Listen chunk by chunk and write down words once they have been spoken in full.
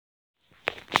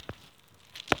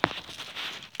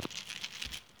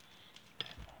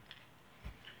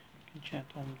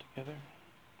Home together.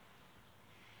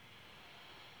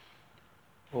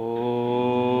 Oh.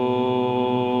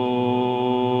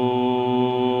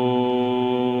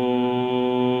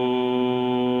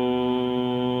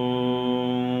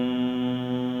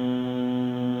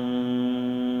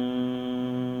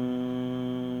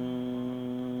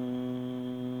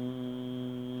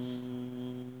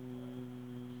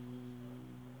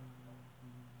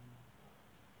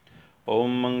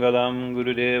 Om Mangalam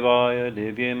Gurudevaya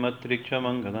Devye Matriksha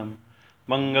Mangalam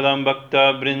Mangalam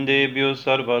Bhakta Brindebhyo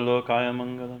Sarva Lokaya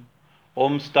Mangalam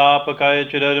Om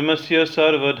Stapakaya Chidharmasya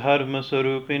Sarva Dharma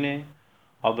Sarupine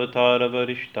Avatara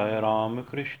Varishtaya Ram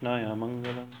Krishnaya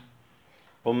Mangalam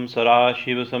Om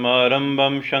Sarashiva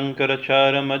Samarambam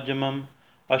Shankarachara Majjamam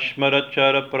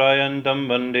Ashmarachara Prayandam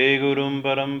Vande Gurum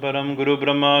Paramparam Guru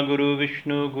Brahma Guru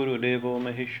Vishnu Guru Devo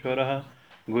Maheshwaraha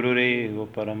Gururevo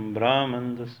Param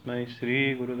Brahman Tasmai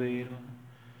Sri Guruvei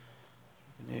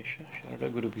Ganesha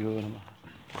Sharada Gurubhyo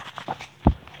Namaha.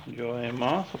 Joy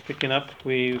Ma. So picking up,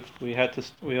 we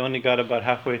only got about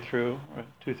halfway through, or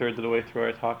 2/3 of the way through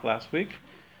our talk last week,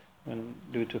 and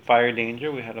due to fire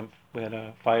danger, we had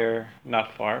a fire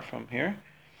not far from here,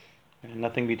 and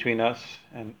nothing between us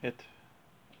and it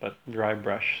but dry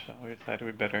brush. So we decided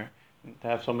we better to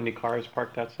have so many cars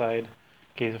parked outside.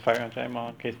 In case of fire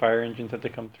in case fire engines had to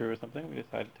come through or something, we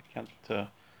decided to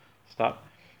stop.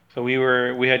 So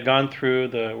we had gone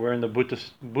through we're in the Bhuta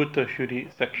Shuddhi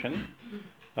section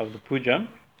of the puja,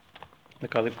 the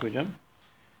Kali Puja.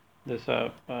 This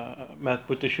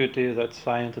Bhuta Shuddhi is that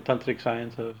science, the tantric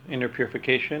science of inner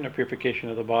purification, or purification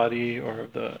of the body, or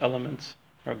of the elements,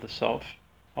 or of the self.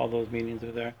 All those meanings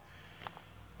are there.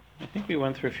 I think we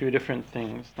went through a few different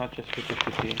things, not just Bhuta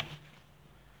Shuddhi.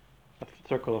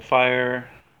 The circle of fire,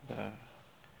 the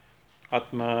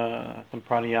Atma, some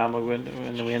pranayama,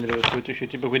 and then we ended with Bhuta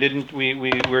Shuddhi. But we didn't.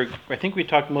 I think we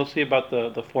talked mostly about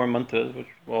the four mantras, which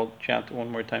we'll chant one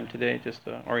more time today, just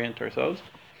to orient ourselves.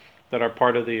 That are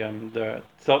part of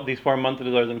these four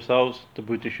mantras are themselves the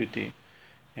Bhuta Shuddhi.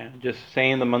 And just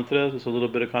saying the mantras is a little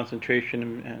bit of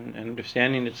concentration and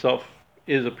understanding itself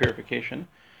is a purification.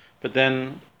 But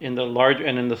then in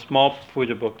the small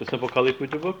puja book, the simple Kali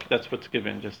Puja book, that's what's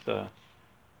given, just the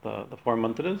four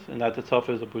mantras, and that itself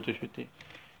is a Bhuta Shuddhi.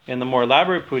 In the more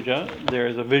elaborate puja, there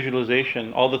is a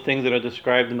visualization. All the things that are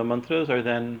described in the mantras are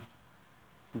then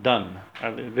done,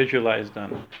 are visualized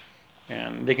done.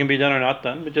 And they can be done or not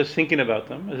done, but just thinking about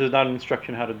them. This is not an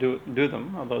instruction how to do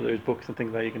them, although there's books and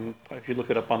things that you can, if you look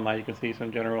it up online, you can see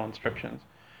some general instructions.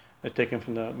 They're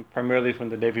taken primarily from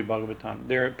the Devi Bhagavatam.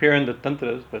 They appear in the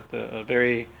Tantras, but a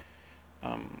very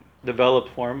developed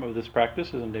form of this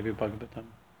practice is in Devi Bhagavatam.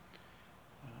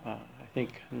 I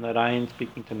think Narayan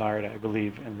speaking to Narada, I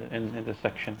believe, in this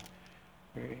section.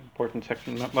 Very important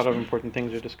section. A lot of important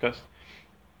things are discussed.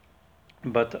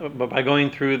 But by going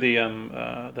through the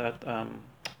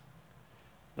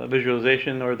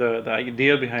visualization or the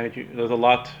idea behind it, there's a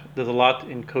lot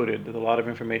encoded. There's a lot of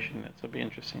information in it. So it'll be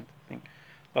interesting to think.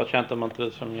 I'll chant the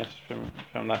mantras from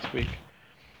last week.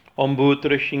 Om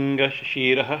Bhutra Shinga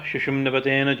Shishiraha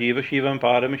Shushumnavatena Jiva Shivam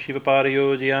Param Shiva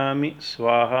Parayojayami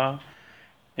Swaha.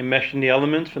 Enmeshed in the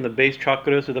elements from the base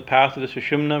chakras to the path of the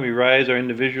Sushumna, we rise our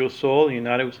individual soul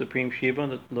united with Supreme Shiva on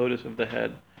the lotus of the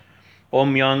head.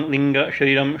 Om Yang Linga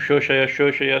Shariram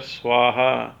Shoshaya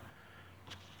Swaha.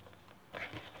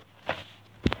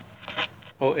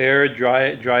 O air,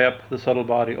 dry up the subtle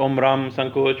body. Om Ram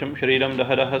Sankocham Shariram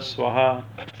Dahadaha Swaha.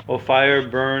 O fire,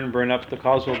 burn up the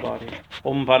causal body.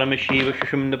 Om Paramashiva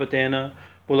Shushumnapatena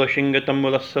Ulashingatam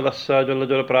Ulasalasa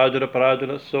Jalajala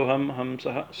Prajala Soham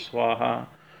Hamsaha Swaha.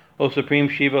 O Supreme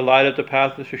Shiva, light up the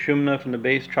path of Sushumna from the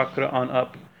base chakra on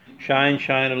up. Shine,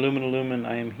 illumine,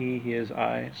 I am he is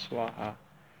I, Swaha.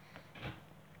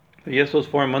 But yes, those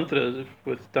four mantras,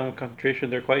 with done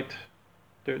concentration, they're quite,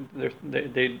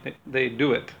 they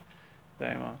do it.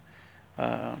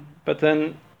 But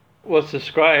then, what's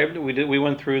described, we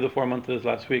went through the four mantras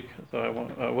last week, so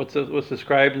what's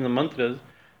described in the mantras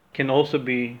can also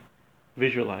be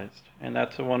visualized, and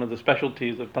that's one of the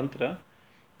specialties of Tantra,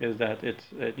 is that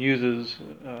it uses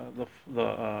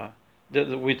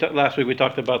last week we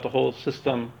talked about the whole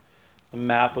system, the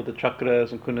map of the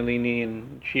chakras and Kundalini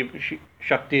and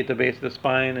Shakti at the base of the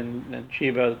spine and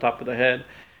Shiva at the top of the head,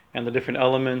 and the different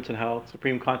elements and how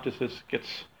Supreme Consciousness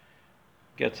gets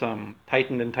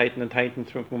tightened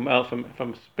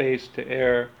from space to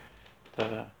air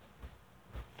to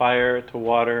fire to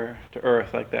water to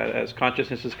earth, like that, as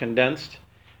consciousness is condensed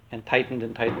and tightened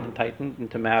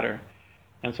into matter.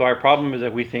 And so our problem is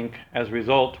that we think, as a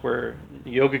result,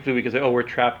 yogically we can say, we're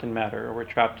trapped in matter, or we're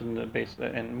trapped in the base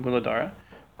in Muladhara.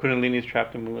 Kundalini is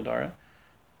trapped in Muladhara.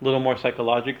 A little more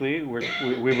psychologically, we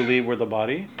believe we're the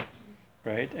body,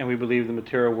 right? And we believe the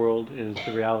material world is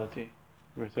the reality.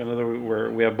 So in other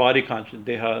words, we have body conscious,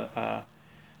 deha,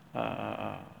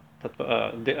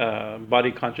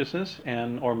 body consciousness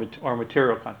or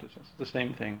material consciousness. The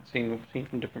same thing, seen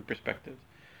from different perspectives.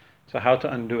 So how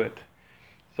to undo it?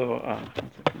 So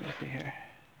let me see here.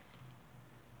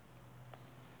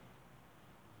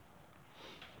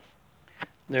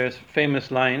 There's a famous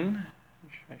line,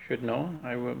 which I should know.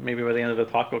 Maybe by the end of the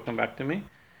talk it'll come back to me.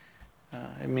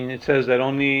 It says that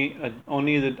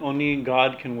only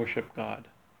God can worship God,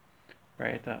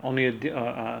 right?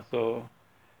 So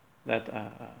that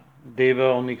Deva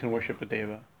only can worship a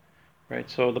Deva, right?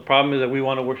 So the problem is that we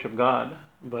want to worship God,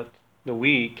 but the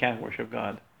we can't worship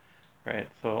God, right?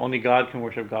 So only God can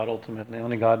worship God ultimately.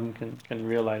 Only God can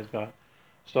realize God.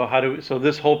 So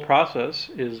this whole process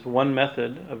is one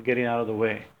method of getting out of the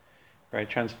way, right?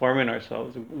 Transforming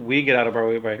ourselves. We get out of our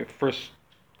way by first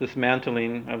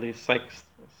dismantling, at least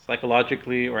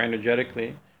psychologically or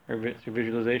energetically, or through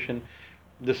visualization,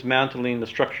 dismantling the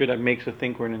structure that makes us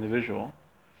think we're an individual,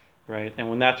 right? And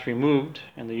when that's removed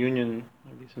and the union,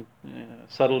 at least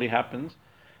subtly happens,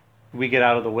 we get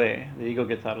out of the way. The ego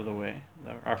gets out of the way.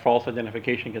 Our false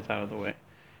identification gets out of the way,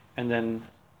 and then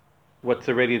what's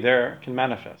already there can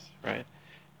manifest, right?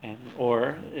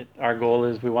 Our goal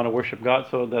is we want to worship God,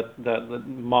 so that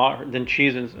then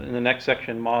Chi's in the next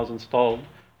section, Ma's installed,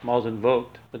 Ma's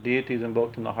invoked, the deity is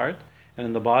invoked in the heart and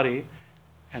in the body,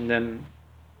 and then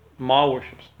Ma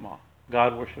worships Ma,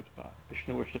 God worships God,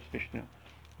 Vishnu worships Vishnu.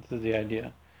 This is the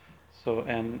idea. So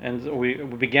and we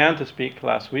began to speak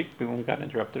last week when we got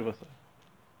interrupted with a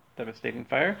devastating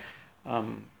fire,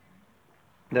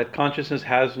 that consciousness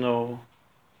has no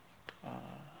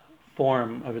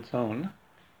form of its own,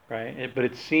 right? But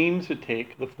it seems to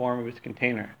take the form of its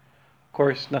container. Of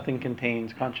course, nothing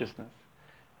contains consciousness,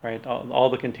 right? All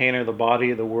the container, the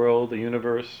body, the world, the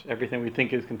universe, everything we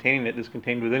think is containing it is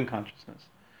contained within consciousness.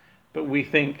 But we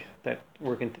think that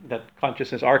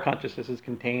our consciousness is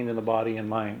contained in the body and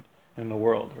mind and the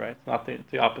world, right?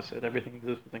 It's the opposite. Everything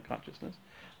exists within consciousness.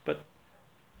 But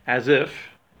as if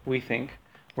we think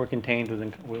we're contained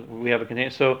within, we have a container.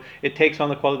 So it takes on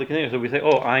the quality of the container. So we say,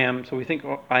 so we think,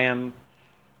 I am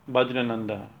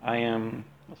Bajrananda, I am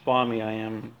Swami, I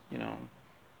am,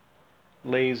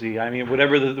 lazy.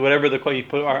 Whatever you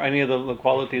put any of the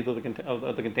qualities of the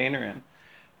container in,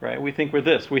 right? We think we're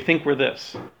this. We think we're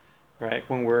this, right? If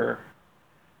we're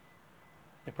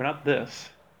not this,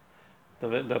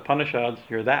 the Upanishads,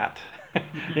 you're that.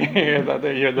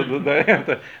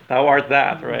 Thou art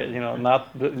that, right? You're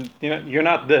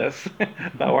not this.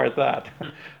 Thou art that.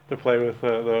 To play with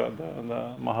the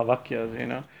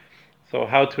Mahavakyas, So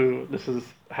this is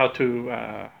how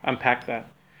to unpack that.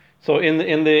 So in the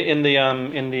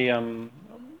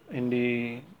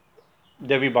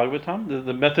Devi Bhagavatam,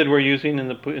 the method we're using in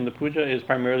the puja is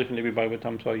primarily from Devi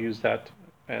Bhagavatam, so I'll use that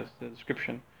as the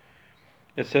description.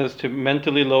 It says to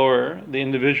mentally lower the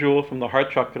individual from the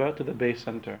heart chakra to the base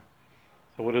center.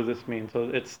 So what does this mean? So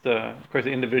it's of course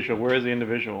the individual. Where is the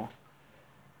individual?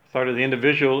 The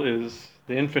individual is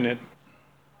the infinite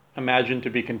imagined to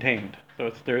be contained.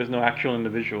 So there is no actual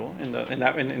individual in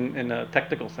a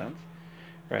technical sense,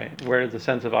 right? Where is the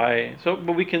sense of I? So,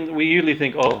 but we usually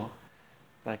think, oh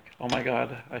my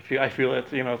God, I feel it.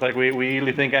 It's like we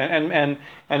usually think, and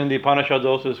in the Upanishads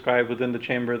also described within the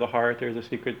chamber of the heart, there's a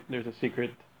secret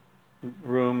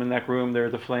room. In that room,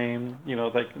 there's a flame.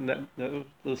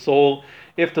 The soul.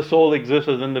 If the soul exists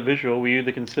as an individual, we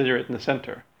usually consider it in the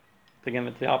center. Again,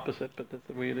 it's the opposite, but that's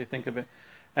the way they think of it.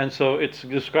 And so it's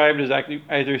described as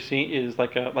either seen is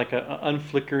like a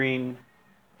unflickering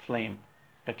flame,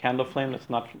 a candle flame that's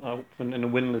not in a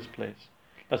windless place.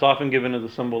 That's often given as a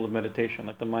symbol of meditation,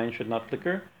 like the mind should not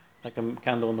flicker, like a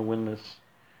candle in the windless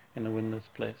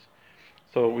place.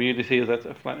 So we usually see that's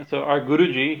a flame. So our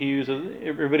Guruji,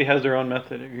 everybody has their own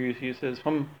method. He uses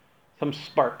some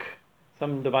spark,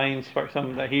 some divine spark.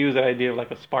 He used the idea of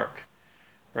like a spark,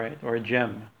 right, or a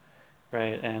gem,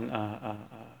 right, and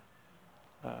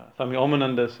Swami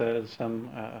Omananda says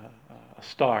a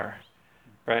star,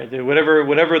 right?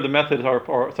 Whatever the methods are,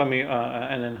 or Swami,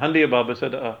 and then Handiya Baba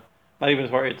said not even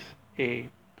as far. It's a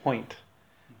point,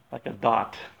 like a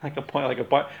dot, like a point.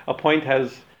 A point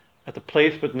has at the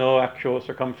place, but no actual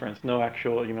circumference, no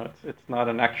actual. It's not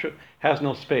an actual. Has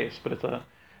no space, but it's a.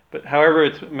 But however,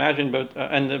 it's imagined. But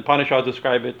and the Upanishads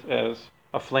describe it as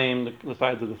a flame the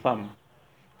size of the thumb.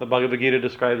 The Bhagavad Gita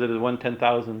describes it as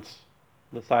 1/10,000th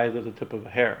the size of the tip of a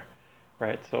hair,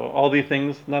 right? So all these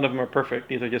things, none of them are perfect.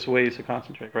 These are just ways to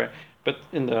concentrate, right? But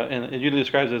it usually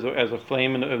describes it as a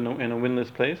flame in a windless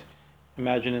place.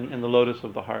 Imagine in the lotus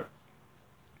of the heart.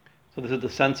 So this is the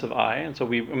sense of I, and so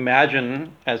we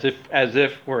imagine as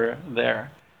if we're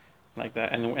there, like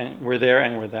that, and we're there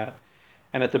and we're that.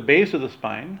 And at the base of the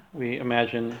spine, we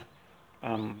imagine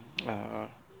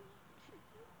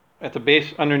at the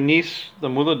base, underneath the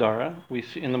Muladhara, we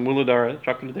see in the Muladhara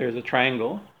chakra there is a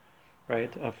triangle,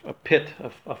 right? A pit,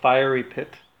 a fiery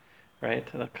pit, right?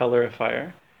 The color of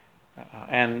fire.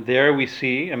 And there we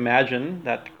see, imagine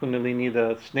that Kundalini,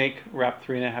 the snake, wrapped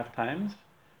 3.5 times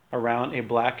around a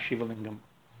black Shiva Lingam,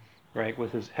 right?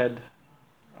 With his head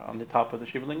on the top of the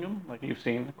Shiva Lingam, like you've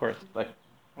seen, of course, like,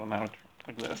 well, now it's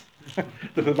like this.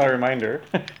 This is my reminder.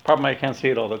 Probably I can't see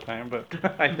it all the time, but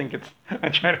I think I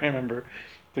try to remember.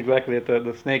 It's exactly it.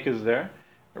 The snake is there,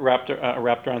 wrapped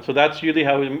around. So that's usually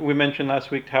how we mentioned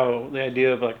last week, how the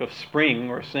idea of like a spring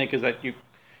or a snake is that you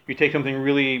take something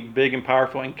really big and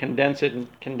powerful and condense it and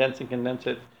condense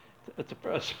it.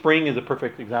 A spring is a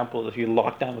perfect example. If you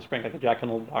lock down the spring like a jack in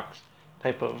the box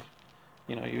type of,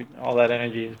 all that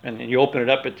energy, and you open it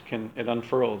up, it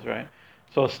unfurls, right?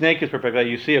 So a snake is perfect. Like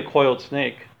you see a coiled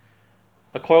snake.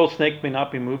 A coiled snake may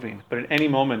not be moving, but at any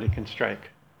moment it can strike,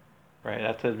 right?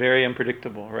 That's very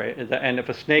unpredictable, right? And if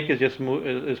a snake is just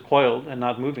is coiled and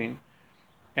not moving,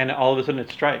 and all of a sudden it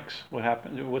strikes, what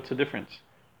happens? What's the difference?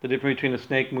 The difference between a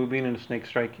snake moving and a snake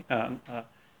striking,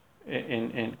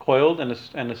 in coiled and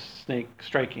a snake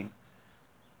striking.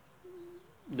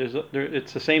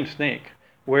 It's the same snake.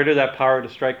 Where did that power to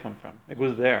strike come from? It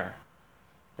was there,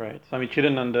 right? Swami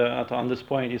Chidananda, on this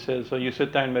point, he says, so you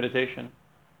sit there in meditation,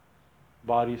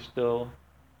 body still,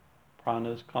 prana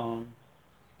is calm,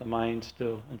 the mind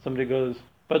still, and somebody goes,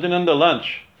 Bhajananda,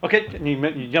 lunch. Okay, and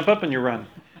you jump up and you run.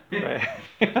 Right?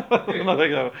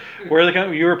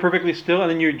 Where you were perfectly still,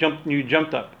 and then you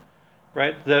jumped up,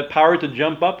 right? The power to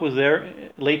jump up was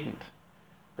there, latent,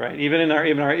 right? Even in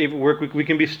our work, we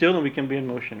can be still and we can be in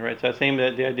motion, right? So that's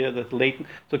the idea that latent.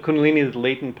 So Kundalini is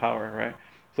latent power, right?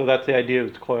 So that's the idea.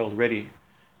 It's coiled, ready,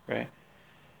 right?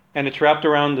 And it's wrapped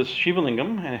around this Shiva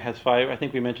Lingam, and it has 5. I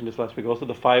think we mentioned this last week. Also,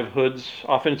 the 5 hoods.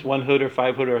 Often it's 1 hood or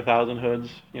 5 hood or 1,000 hoods.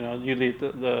 Usually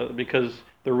because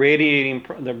the radiating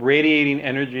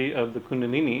energy of the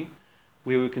Kundalini,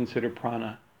 we would consider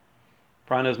prana.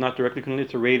 Prana is not directly Kundalini;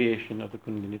 it's a radiation of the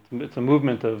Kundalini. It's a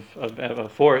movement of a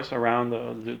force around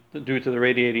due to the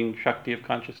radiating Shakti of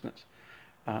consciousness,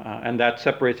 and that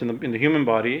separates in the human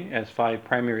body as 5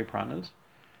 primary pranas,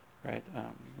 right?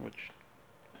 Which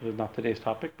is not today's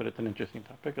topic, but it's an interesting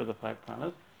topic of the 5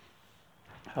 pranas,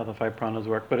 how the 5 pranas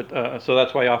work. But so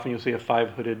that's why often you'll see a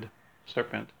 5-hooded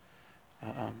serpent.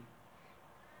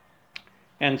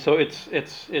 And so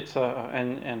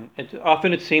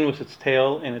often it's seen with its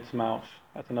tail and its mouth.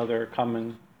 That's another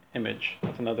common image.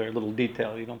 That's another little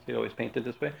detail. You don't see it always painted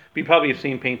this way. But you probably have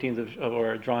seen paintings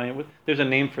or drawing it with. There's a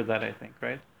name for that, I think,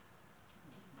 right?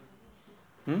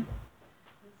 The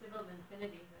symbol of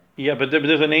infinity. Yeah, but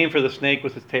there's a name for the snake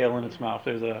with its tail and its mouth.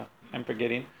 I'm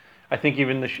forgetting. I think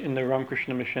even in the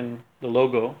Ramakrishna Mission, the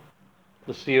logo,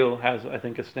 the seal has, I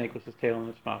think, a snake with its tail and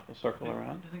its mouth, a circle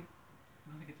around. I don't think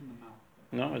it's in the mouth.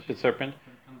 No, it's a serpent.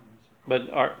 But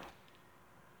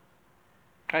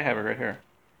I have it right here.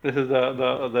 This is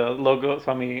the logo.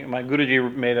 My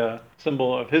Guruji made a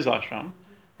symbol of his ashram.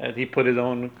 He put his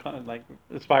own,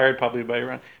 inspired probably by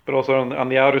Iran. But also on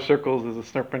the outer circles is a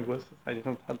serpent with. I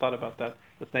hadn't thought about that.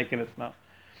 The snake in its mouth,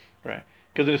 right?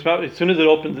 Because as soon as it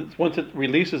opens, once it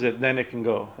releases it, then it can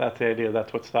go. That's the idea.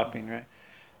 That's what's stopping, right?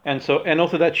 And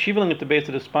also that Shiva Lingam at the base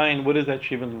of the spine. What is that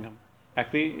Shiva Lingam?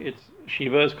 Actually, it's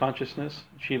Shiva is consciousness.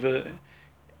 Shiva,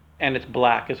 and it's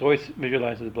black. It's always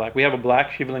visualized as black. We have a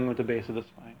black Shiva Lingam at the base of the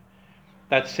spine.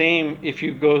 That same, if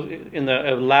you go in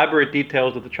the elaborate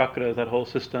details of the chakras, that whole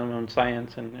system on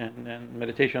science and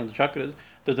meditation on the chakras,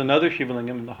 there's another Shiva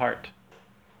Lingam in the heart.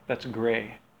 That's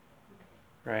gray,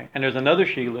 right? And there's another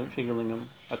Shiva Lingam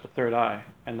at the third eye,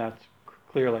 and that's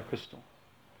clear like crystal,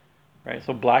 right?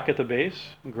 So black at the base,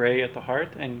 gray at the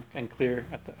heart, and clear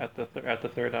at the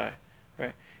third eye,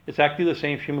 right? It's actually the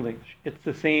same Shiva Lingam. It's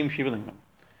the same Shiva Lingam,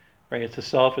 right? It's the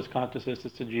self, it's consciousness,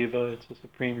 it's the jiva, it's the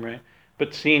supreme, right?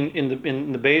 But seen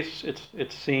in the base,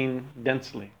 it's seen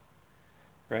densely,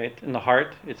 right? In the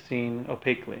heart, it's seen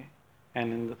opaquely,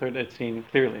 and in the third, it's seen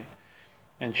clearly.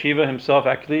 And Shiva himself,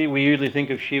 actually, we usually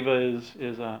think of Shiva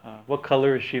as what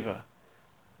color is Shiva?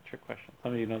 That's your question.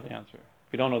 Some of you know the answer.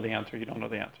 If you don't know the answer, you don't know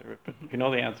the answer. But if you know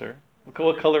the answer,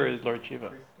 what color is Lord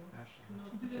Shiva?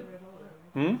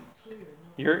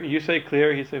 You say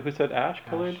clear. Who said ash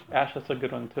colored? Ash, that's a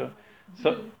good one too.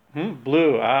 So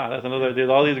blue. That's another. There's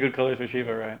all these good colors for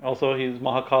Shiva, right? Also,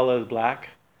 Mahakala is black.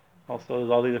 Also, there's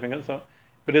all these different colors. So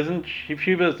But isn't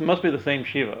Shiva must be the same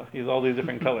Shiva? He's all these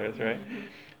different colors, right?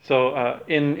 So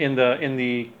in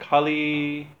the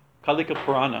Kalika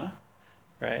Purana,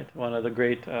 right, one of the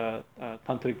great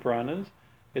tantric Puranas,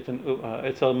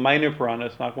 it's a minor Purana.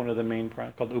 It's not one of the main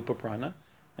Puranas, called Upa Purana,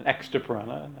 an extra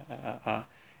Purana,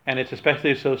 and it's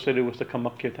especially associated with the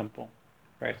Kamakya temple,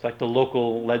 right? It's like the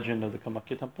local legend of the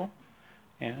Kamakya temple.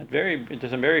 And it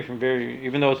doesn't vary from very,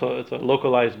 even though it's a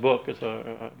localized book,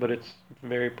 but it's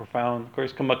very profound. Of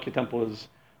course, Kamakya Temple is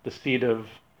the seat of,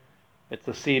 it's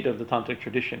the seat of the tantric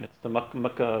tradition. It's the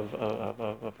Mecca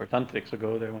for tantrics. So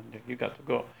go there when you got to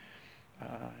go.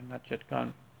 I'm not yet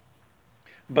gone.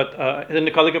 But in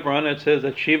the Kalika Purana, it says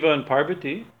that Shiva and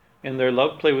Parvati, in their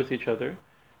love play with each other,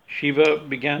 Shiva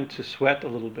began to sweat a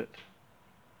little bit,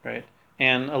 right?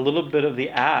 And a little bit of the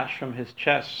ash from his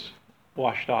chest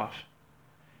washed off.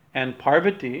 And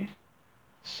Parvati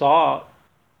saw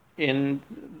saw in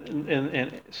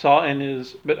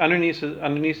his, but underneath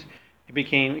it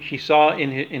became, she saw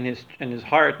in his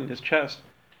heart, in his chest,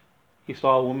 he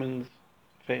saw a woman's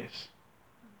face.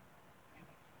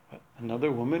 What,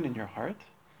 another woman in your heart?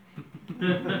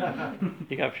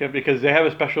 He got shit because they have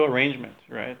a special arrangement,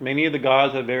 right? Many of the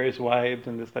gods have various wives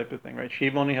and this type of thing, right?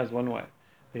 Shiva only has one wife.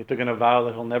 They took a vow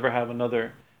that he'll never have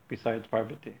another besides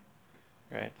Parvati.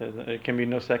 Right, it can be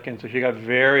no second. So she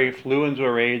flew into a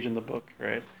rage in the book,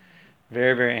 right?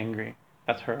 Very, very angry.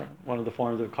 That's her, one of the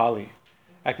forms of Kali.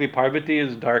 Actually, Parvati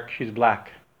is dark, she's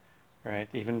black, right?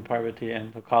 Even Parvati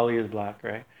and Kali is black,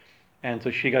 right? And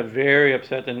so she got very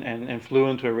upset and flew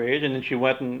into a rage, and then she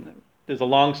went and, there's a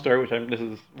long story, this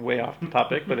is way off the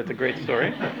topic, but it's a great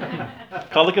story.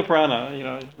 Kalika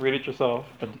Purana, read it yourself,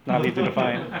 but it's not easy to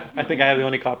find. I think I have the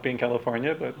only copy in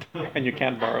California, and you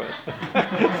can't borrow it.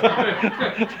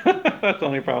 That's the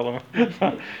only problem.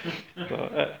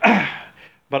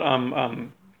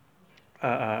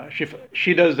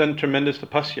 She does then tremendous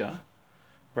tapasya,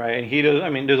 right? And he does. I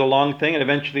mean, there's a long thing, and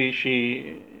eventually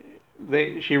she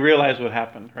realized what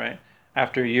happened, right?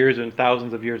 After years and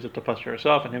thousands of years of tapasya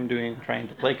herself, and him trying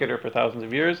to placate her for thousands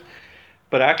of years.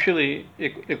 But actually,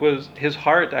 it was his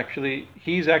heart. Actually,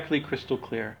 he's actually crystal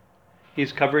clear.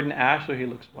 He's covered in ash, so he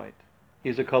looks white.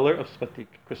 He's the color of spatik,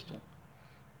 crystal.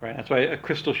 Right. That's why a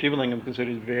crystal Shivalingam is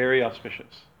considered very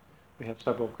auspicious. We have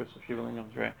several crystal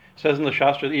Shivalingams, right? It says in the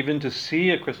Shastras, even to see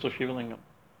a crystal Shivalingam,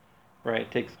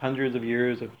 right, takes hundreds of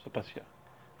years of tapasya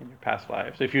in your past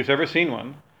lives. So if you've ever seen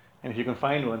one, and if you can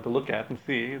find one to look at and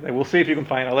see, we'll see if you can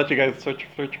find. I'll let you guys search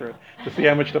for it to see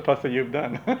how much tapasya you've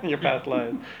done in your past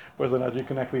lives, whether or not you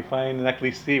can actually find and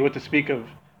actually see what to speak of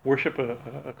worship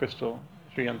a crystal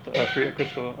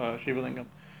crystal Shivalingam,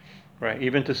 right?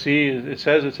 Even to see, it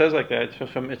says like that.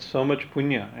 It's so much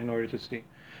punya in order to see,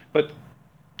 but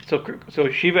so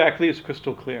Shiva actually is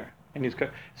crystal clear, and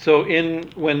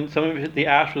when some of the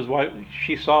ash was white,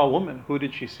 she saw a woman. Who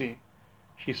did she see?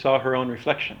 She saw her own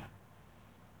reflection.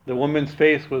 The woman's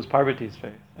face was Parvati's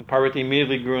face, and Parvati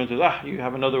immediately grew into, you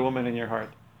have another woman in your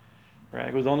heart, right?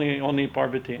 It was only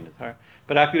Parvati in his heart.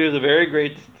 But actually there's a very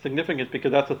great significance, because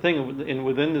that's the thing,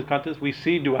 within this context we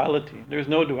see duality. There's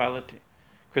no duality.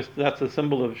 That's a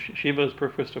symbol of Shiva is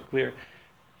crystal clear.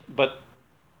 But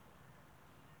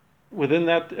within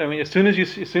that, I mean,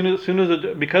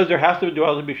 because there has to be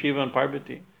duality between Shiva and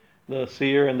Parvati, the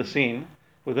seer and the seen.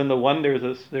 Within the one, there's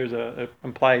a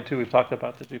implied two. We've talked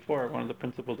about this before. One of the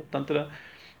principles of Tantra,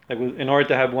 like in order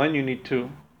to have one, you need two,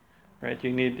 right?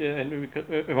 You need,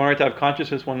 in order to have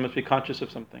consciousness, one must be conscious of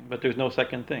something. But there's no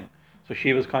second thing. So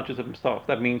Shiva is conscious of himself.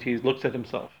 That means he looks at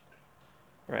himself,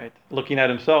 right? Looking at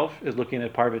himself is looking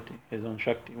at Parvati, his own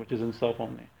Shakti, which is in self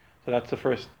only. So that's the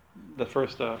first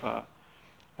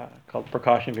called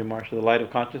Prakasha Vimarsha, the light of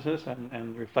consciousness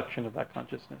and the reflection of that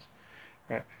consciousness,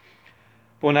 right?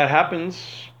 When that happens,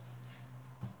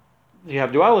 you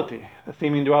have duality, a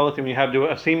seeming duality. When you have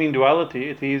a seeming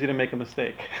duality, it's easy to make a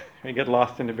mistake. You get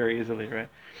lost in it very easily, right?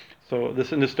 So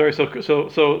this in the story, so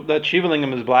that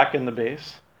Shivalingam is black in the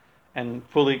base, and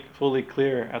fully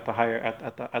clear at the higher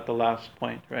at the last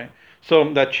point, right?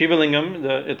 So that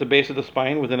Shivalingam, at the base of the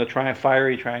spine, within a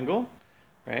fiery triangle,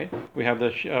 right? We have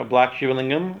the black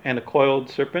Shivalingam and a coiled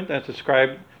serpent that's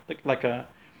described like a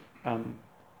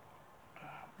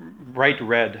bright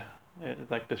red,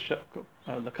 like the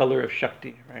color of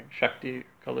Shakti, right? Shakti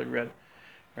colored red,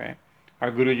 right?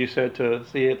 Our Guruji said to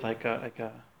see it like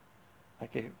a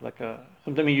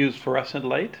something we use fluorescent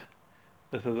light.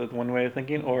 This is one way of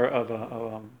thinking, or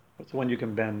what's the one you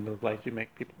can bend? Those lights you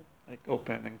make people like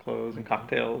open and close, and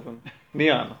cocktails and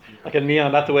neon, like a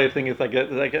neon. That's the way of thinking. It's like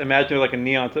imagine like a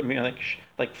neon,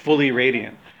 like fully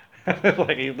radiant.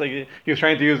 Like he was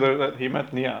trying to use he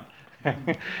meant neon.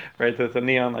 Right, so it's a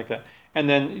neon like that. And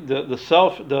then the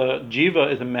self, the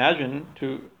jiva, is imagined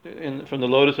from the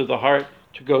lotus of the heart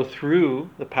to go through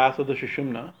the path of the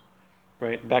Sushumna,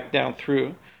 right, back down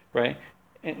through, right.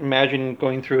 Imagine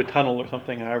going through a tunnel or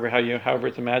something, however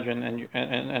it's imagined,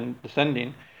 and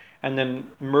descending, and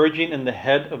then merging in the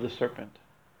head of the serpent.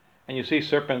 And you see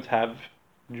serpents have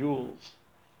jewels,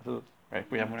 right?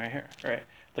 We have one right here, right?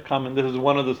 This is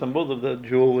one of the symbols of the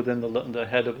jewel within the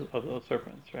head of the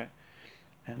serpents, right?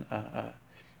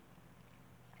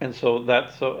 And so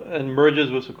and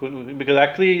merges with Kundalini, because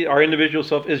actually our individual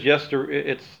self is just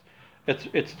it's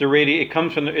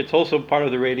it's also part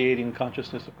of the radiating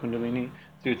consciousness of Kundalini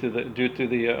due to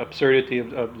the absurdity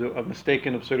of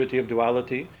mistaken absurdity of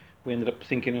duality. We ended up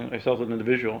thinking ourselves as an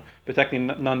individual, but it's actually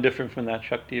none different from that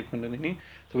Shakti of Kundalini.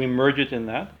 So we merge it in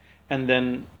that, and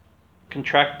then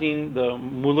contracting the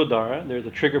Muladhara. There's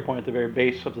a trigger point at the very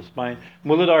base of the spine.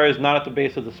 Muladhara is not at the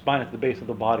base of the spine; it's the base of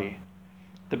the body.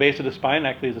 The base of the spine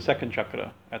actually is the second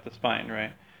chakra at the spine,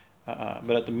 right?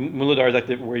 But at the Muladhara is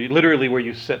like where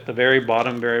you sit, the very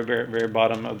bottom, very, very, very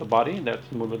bottom of the body. That's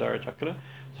the Muladhara chakra.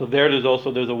 So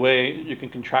there's a way you can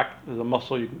contract. There's a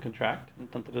muscle you can contract. In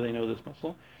Tantra they know this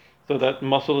muscle. So that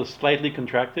muscle is slightly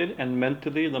contracted, and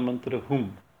mentally the mantra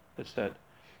Hum is said,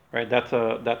 right? That's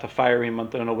a fiery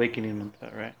mantra, an awakening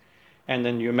mantra, right? And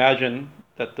then you imagine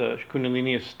that the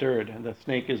Kundalini is stirred and the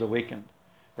snake is awakened,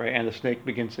 right? And the snake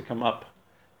begins to come up,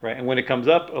 right? And when it comes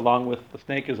up, along with the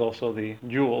snake is also the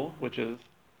jewel, which is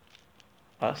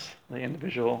us, the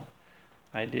individual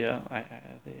idea,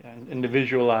 the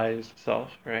individualized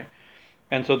self, right?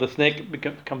 And so the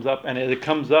snake comes up, and as it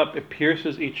comes up, it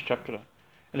pierces each chakra.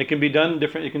 And it can be done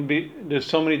different. There's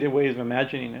so many different ways of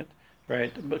imagining it,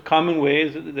 right? But common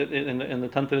ways that in the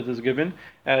Tantra is given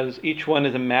as each one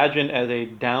is imagined as a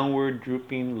downward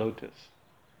drooping lotus,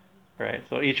 right?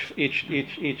 So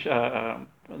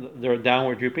they're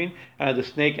downward drooping, and as the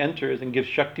snake enters and gives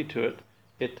Shakti to it,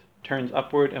 it turns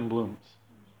upward and blooms.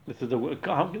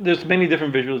 There's many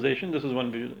different visualizations. This is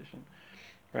one visualization,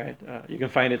 right? You can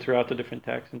find it throughout the different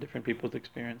texts and different people's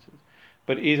experiences.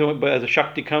 But as a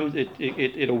Shakti comes,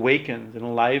 it awakens and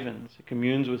enlivens. It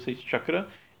communes with each chakra,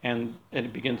 and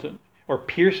it begins or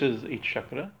pierces each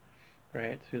chakra,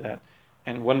 right, through that.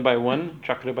 And one by one,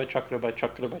 chakra by chakra by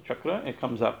chakra by chakra, it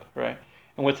comes up, right?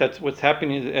 And what's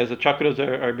happening is as the chakras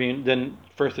are being, then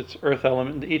first it's earth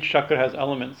element. Each chakra has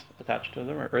elements attached to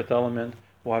them, or earth element,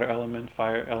 water element,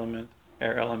 fire element,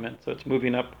 air element. So it's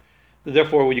moving up.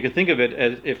 Therefore, you can think of it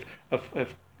as if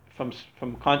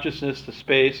from consciousness to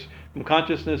space, from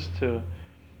consciousness to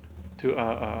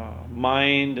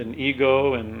mind and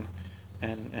ego and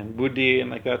buddhi and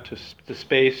like that to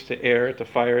space, to air, to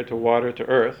fire, to water, to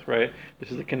earth, right? This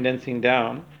is the condensing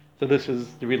down. So this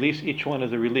is the release. Each one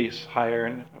is a release, higher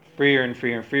and freer and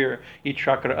freer and freer. Each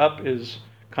chakra up is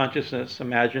consciousness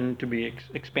imagined to be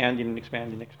expanding and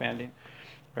expanding and expanding,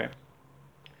 right?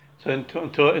 So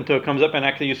until it comes up, and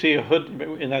actually you see a hood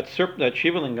in that Shiva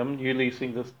Lingam. You usually see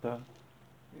this. We have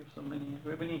so many. Do we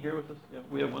have any here with us? Yeah,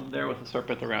 we have one there with a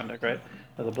serpent around it, right?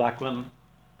 The black one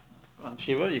on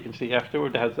Shiva. You can see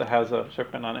afterward has a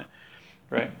serpent on it,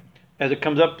 right? As it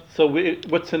comes up, so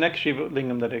what's the next Shiva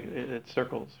Lingam that it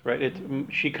circles, right?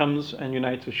 She comes and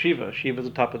unites with Shiva. Shiva's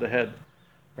the top of the head,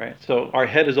 right? So our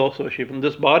head is also a Shiva, and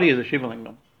this body is a Shiva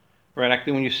Lingam. Right,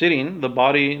 actually, when you're sitting, the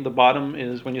bottom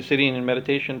is when you're sitting in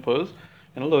meditation pose,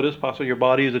 in a lotus posture, your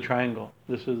body is a triangle.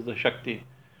 This is the Shakti,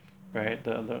 right?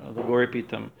 The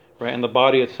Gauripitam, right? And the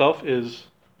body itself is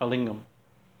a lingam.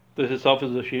 This itself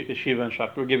is a Shiva and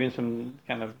Shakti. We're giving some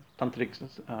kind of tantric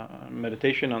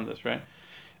meditation on this, right?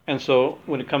 And so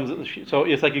when it comes, so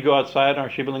it's like you go outside, our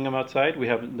Shiva Lingam outside. We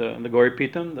have the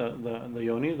Gauripitam, the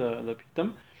Yoni, the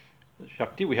Pitam, the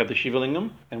Shakti. We have the Shiva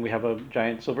Lingam, and we have a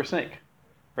giant silver snake.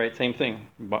 Right, same thing.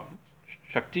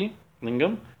 Shakti,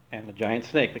 lingam, and a giant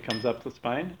snake that comes up the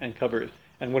spine and covers.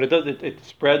 And what it does, it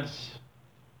spreads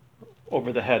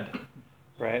over the head,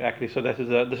 right? Actually, so this is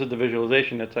the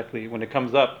visualization. That's actually when it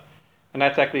comes up, and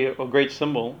that's actually a great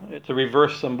symbol. It's a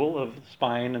reverse symbol of the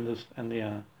spine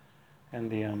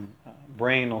and the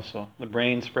brain also. The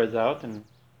brain spreads out and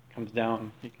comes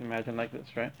down. You can imagine like this,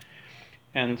 right?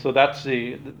 And so this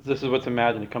is what's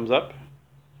imagined. It comes up,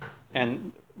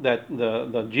 and that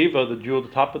the jiva, the jewel at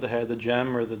the top of the head, the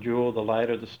gem or the jewel, the light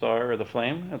or the star or the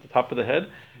flame at the top of the head,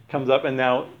 comes up and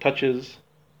now touches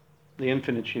the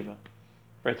infinite Shiva.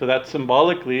 Right, so that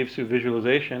symbolically, through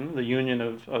visualization, the union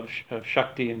of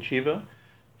Shakti and Shiva,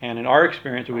 and in our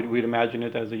experience, we'd imagine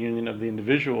it as a union of the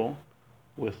individual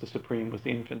with the supreme, with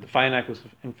the infinite, the finite with the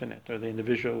infinite, or the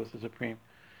individual with the supreme.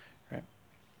 Right.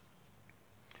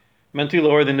 Mentally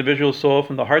lower the individual soul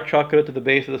from the heart chakra to the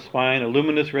base of the spine, a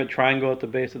luminous red triangle at the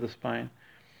base of the spine.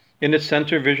 In its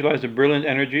center, visualize the brilliant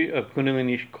energy of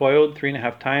Kundalini coiled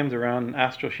 3.5 times around an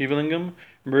astral Shivalingam.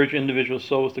 Merge individual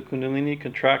soul with the Kundalini,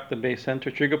 contract the base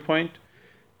center trigger point,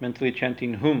 mentally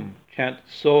chanting Hum. Chant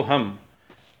So-Hum.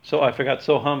 So I forgot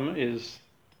So-Hum is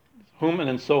Hum and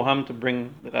then So-Hum to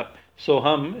bring it up.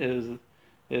 So-Hum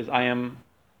is I am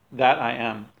that I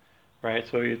am. Right?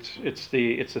 So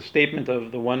it's a statement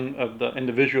of the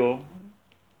individual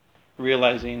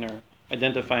realizing or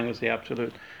identifying as the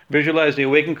absolute. Visualize the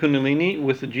awakened Kundalini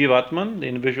with the Jivatman, the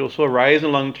individual soul, rising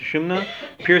along Sushumna,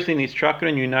 piercing each chakra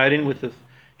and uniting with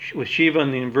Shiva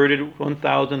and the inverted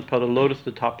 1,000 petal lotus at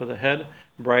the top of the head,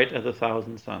 bright as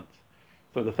 1,000 suns.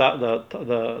 So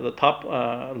the top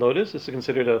lotus is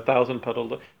considered 1,000 petal.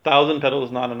 1,000 petal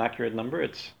is not an accurate number.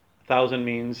 1,000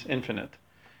 means infinite,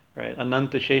 right?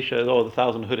 Ananta Shesha is the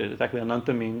 1,000 hooded. It's actually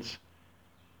Ananta means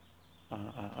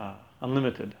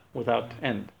unlimited, without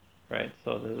end, right?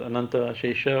 So there's Ananta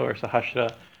Shesha or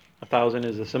Sahasra. 1,000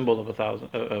 is a symbol of 1,000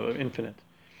 of infinite,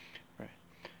 right?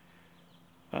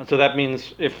 So that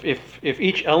means if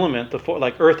each element,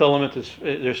 like earth element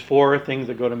there's 4 things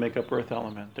that go to make up earth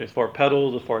element. There's 4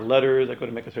 petals, there's 4 letters that go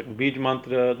to make a certain bij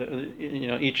mantra.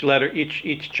 Each letter,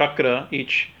 each chakra,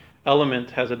 each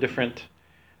element has a different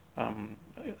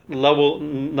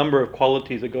number of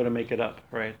qualities that go to make it up,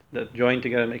 right? That join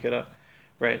together to make it up,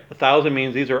 right? 1,000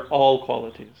 means these are all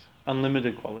qualities,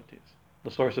 unlimited qualities,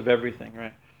 the source of everything,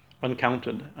 right?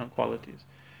 Uncounted qualities.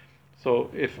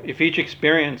 So if each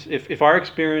experience, if our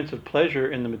experience of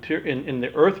pleasure in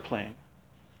the earth plane,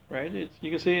 right?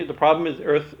 You can see the problem is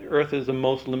earth is the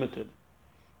most limited,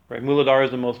 right? Muladhara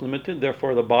is the most limited.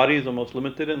 Therefore, the body is the most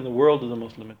limited, and the world is the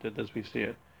most limited as we see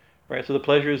it, right? So the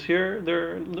pleasures here,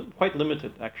 they're quite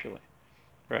limited actually,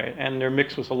 right? And they're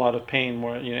mixed with a lot of pain.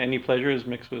 More, any pleasure is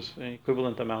mixed with an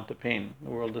equivalent amount of pain. The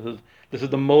world this is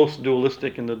the most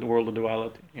dualistic in the world of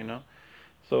duality,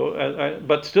 So,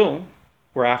 but still,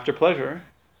 we're after pleasure,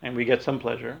 and we get some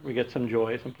pleasure, we get some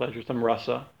joy, some pleasure, some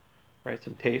rasa, right?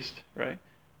 Some taste, right?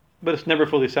 But it's never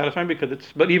fully satisfying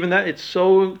because but even that, it's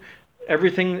so,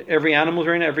 every animal's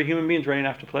running, every human being's running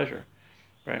after pleasure,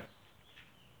 right?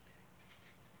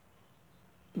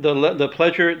 The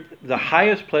pleasure, the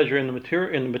highest pleasure in the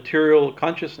material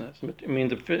consciousness, I mean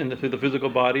through the physical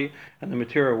body and the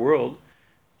material world,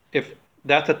 if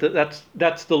that's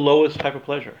the lowest type of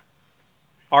pleasure.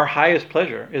 Our highest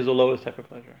pleasure is the lowest type of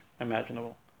pleasure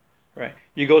imaginable, right?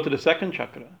 You go to the second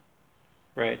chakra,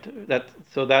 right?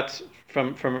 That's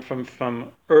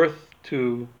from earth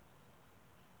to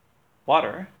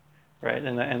water, right?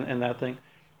 And that thing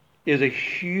is a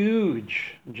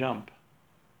huge jump,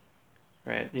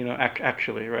 right?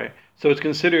 Actually, right? So it's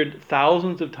considered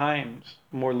thousands of times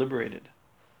more liberated,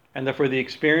 and therefore the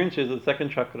experiences of the second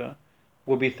chakra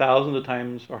will be thousands of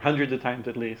times or hundreds of times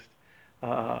at least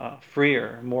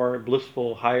freer, more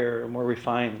blissful, higher, more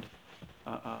refined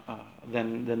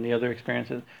than the other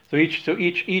experiences. So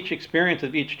each experience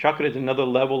of each chakra is another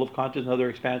level of consciousness, another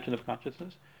expansion of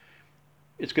consciousness.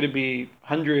 It's going to be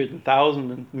hundreds and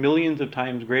thousands and millions of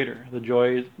times greater, the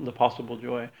joy, the possible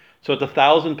joy. So at the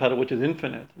 1,000 petal, which is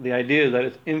infinite, the idea is that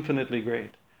it's infinitely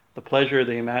great. The pleasure,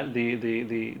 the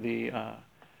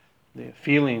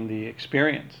feeling, the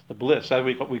experience, the bliss,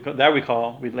 we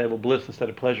label bliss instead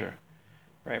of pleasure.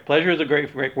 Right? Pleasure is a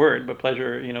great word, but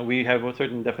pleasure, we have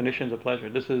certain definitions of pleasure.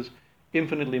 This is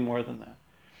infinitely more than that,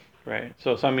 right?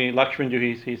 So Swami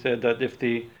Lakshmanju, he said that if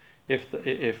in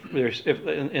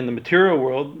the material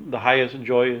world the highest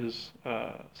joy is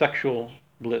sexual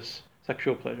bliss,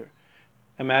 sexual pleasure.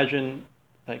 Imagine,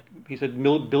 like he said,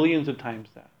 billions of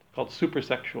times that, called super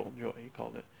sexual joy. He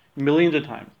called it millions of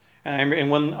times. And in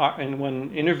one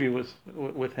interview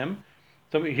with him.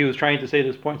 So he was trying to say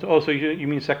this point. So you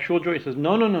mean sexual joy? He says,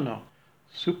 no.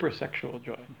 Super sexual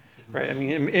joy, right? I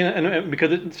mean,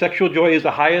 because sexual joy is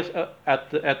the highest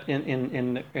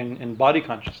in body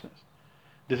consciousness.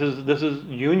 This is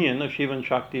union of Shiva and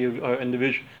Shakti of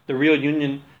individual. The real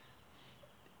union,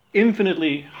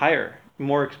 infinitely higher,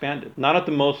 more expanded. Not at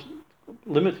the most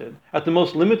limited. At the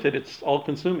most limited, it's all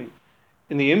consuming.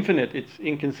 In the infinite, it's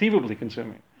inconceivably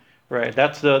consuming. Right,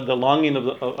 that's the longing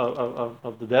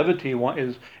of the devotee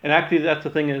is, and actually that's the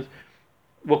thing is,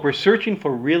 what we're searching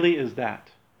for really is that,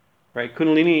 right?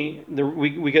 Kundalini,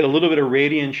 we get a little bit of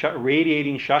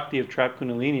radiating Shakti of trapped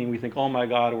Kundalini, and we think, oh my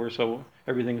God,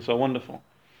 everything is so wonderful,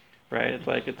 right? It's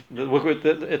like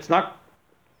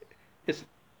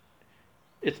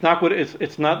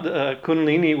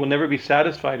Kundalini will never be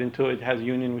satisfied until it has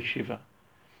union with Shiva.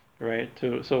 Right.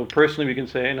 So personally, we can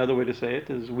say another way to say it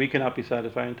is we cannot be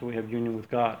satisfied until we have union with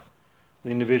God. The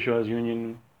individual has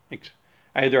union.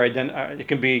 Either it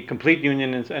can be complete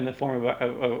union in the form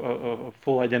of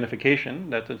full identification.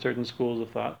 That's in certain schools of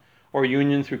thought, or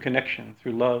union through connection,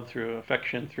 through love, through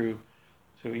affection, through.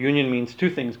 So union means two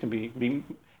things can be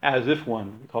as if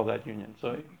one. We call that union.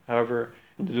 So, however,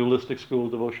 in the dualistic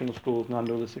schools, devotional schools,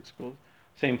 non-dualistic schools,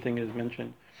 same thing is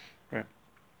mentioned. Right.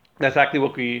 That's exactly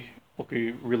what we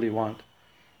really want.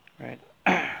 Right.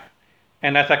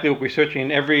 And that's actually what we're searching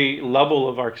in every level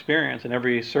of our experience, and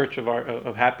every search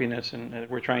of happiness, and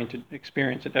we're trying to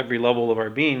experience at every level of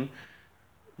our being.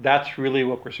 That's really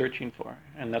what we're searching for,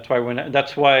 and that's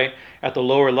why at the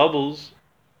lower levels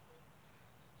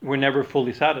we're never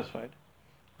fully satisfied,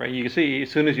 right? You can see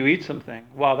as soon as you eat something,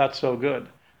 wow, that's so good.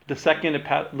 The second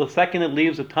it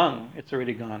leaves the tongue, it's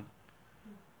already gone.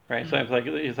 Right, so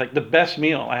it's like the best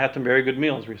meal. I had some very good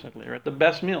meals recently, right? The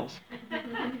best meals,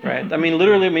 right? I mean,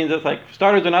 literally means it's like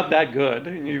starters are not that good.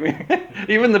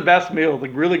 Even the best meals,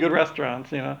 like really good restaurants,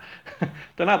 they're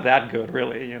not that good,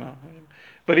 really,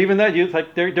 But even that, it's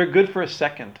like they're good for a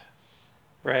second,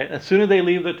 right? As soon as they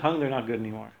leave the tongue, they're not good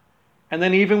anymore. And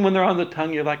then even when they're on the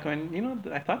tongue, you're like going,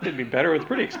 I thought they'd be better. It's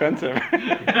pretty expensive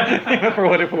for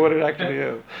what it actually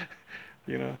is.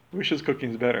 Wish's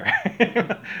cooking's better.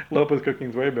 Lopa's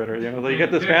cooking's way better. So you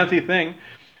get this fancy thing,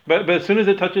 but as soon as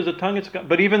it touches the tongue, it's gone.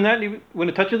 But even that, when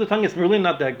it touches the tongue, it's really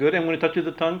not that good. And when it touches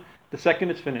the tongue, the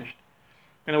second it's finished.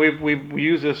 We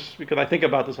use this because I think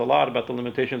about this a lot about the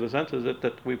limitations of the senses.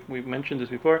 That we've mentioned this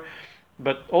before,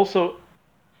 but also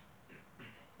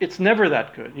it's never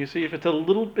that good. You see, if it's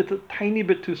a tiny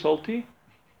bit too salty,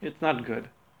 it's not good.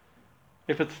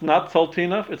 If it's not salty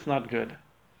enough, it's not good.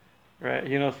 Right,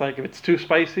 it's like if it's too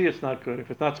spicy, it's not good.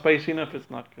 If it's not spicy enough, it's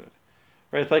not good.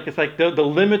 Right, it's like the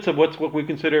limits of what we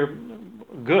consider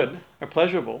good or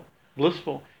pleasurable,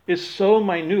 blissful, is so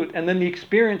minute, and then the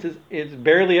experience is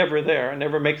barely ever there and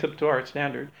never makes up to our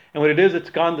standard. And what it is, it's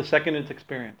gone the second it's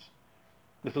experienced.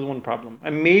 This is one problem,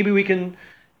 and maybe we can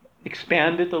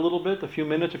expand it a little bit, a few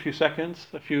minutes, a few seconds,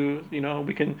 we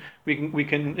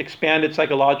can expand it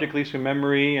psychologically through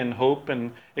memory and hope,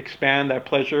 and expand that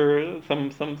pleasure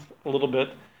some a little bit,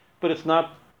 but it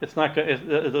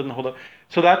doesn't hold up.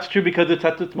 So that's true because it's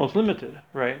at its most limited,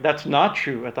 right? That's not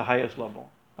true at the highest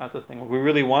level. That's the thing. What we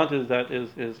really want is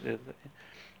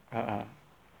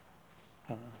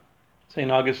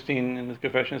Saint Augustine in his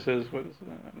confession says,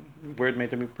 "Word made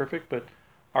to be perfect," but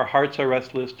our hearts are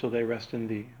restless till they rest in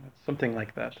thee. Something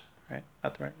like that, right?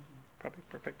 That's right. Probably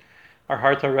perfect. Our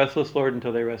hearts are restless, Lord,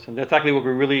 until they rest in thee. That's exactly what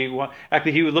we really want.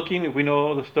 Actually, he was looking, if we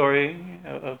know the story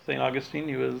of St. Augustine,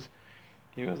 he was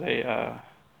the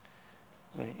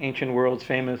ancient world's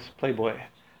famous playboy,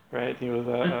 right? He was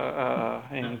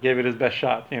and gave it his best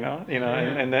shot, and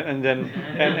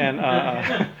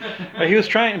he was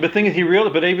trying. But the thing is, he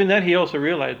realized. But even then, he also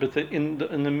realized. But in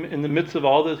the midst of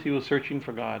all this, he was searching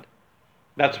for God.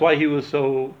 That's why he was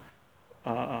so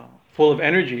full of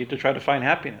energy to try to find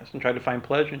happiness and try to find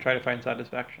pleasure and try to find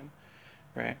satisfaction,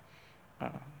 right?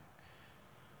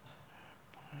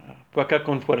 Peca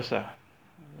con fuerza.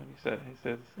 He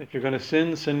says, if you're going to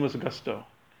sin with gusto,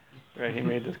 right? He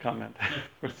made this comment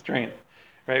with strength,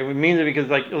 right? It means it because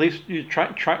at least you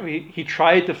he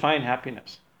tried to find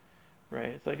happiness,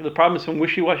 right? It's like the problem is from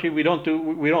wishy-washy. We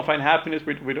don't find happiness.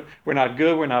 We're not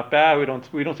good. We're not bad. We don't.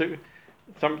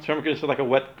 Some is like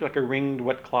a ringed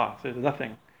wet cloth. There's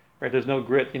nothing, right? There's no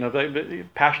grit. The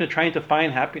passionate trying to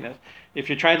find happiness. If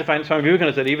you're trying to find, some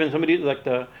Vivekananda said, even somebody like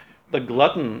the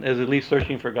glutton is at least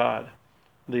searching for God.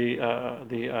 The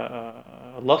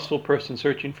lustful person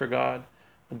searching for God.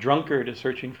 The drunkard is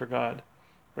searching for God,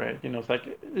 right? It's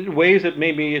like ways that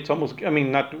maybe it's almost. I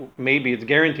mean, not maybe it's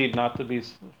guaranteed not to be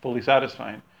fully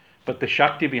satisfying. But the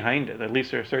Shakti behind it, at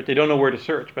least they're search. They don't know where to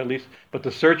search, but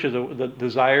the search the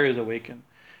desire is awakened,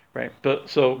 right?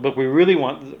 But we really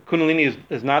want Kundalini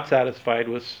is not satisfied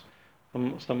with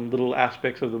some little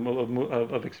aspects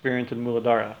of experience in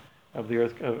Muladhara, of the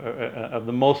earth, of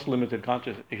the most limited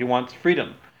consciousness. He wants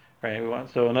freedom, right?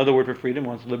 So another word for freedom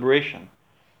wants liberation,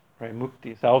 right?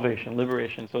 Mukti, salvation,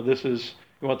 liberation. So this is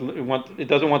it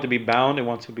doesn't want to be bound. It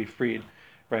wants to be freed,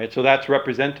 right? So that's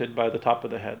represented by the top of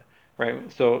the head.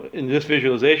 Right. So in this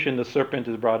visualization, the serpent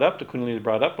is brought up, the Kundalini is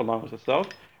brought up along with the self,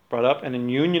 brought up, and in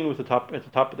union with at the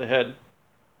top of the head,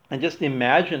 and just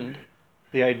imagined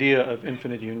the idea of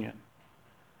infinite union.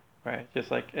 Right.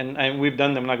 Just like and we've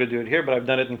done them. I'm not going to do it here, but I've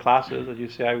done it in classes. As you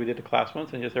see, we did a class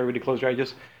once, and just everybody close your eyes.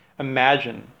 Just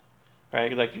imagine,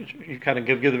 right? Like you kind of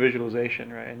give the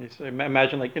visualization, right? And just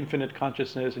imagine like infinite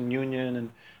consciousness and union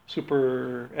and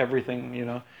super everything,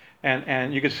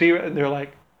 and you can see they're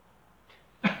like.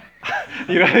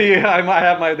 I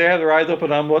have they have their eyes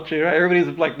open. I'm watching. Right? Everybody's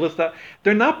like blissed out.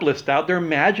 They're not blissed out. They're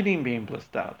imagining being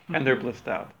blissed out, and they're blissed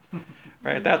out.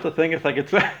 Right? That's the thing. It's like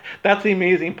that's the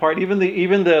amazing part. Even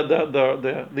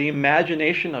the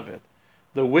imagination of it,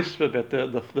 the wisp of it,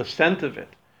 the scent of it,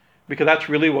 because that's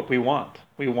really what we want.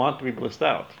 We want to be blissed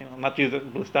out. Not use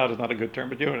it. Blissed out is not a good term,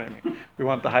 but you know what I mean. We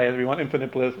want the highest. We want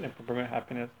infinite bliss, infinite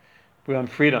happiness. We want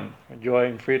freedom, joy,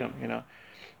 and freedom.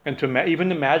 And to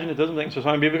even imagine it doesn't think. So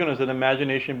Swami Vivekananda said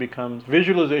imagination becomes,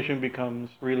 visualization becomes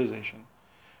realization.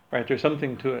 Right? There's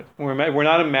something to it. We're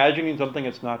not imagining something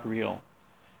that's not real.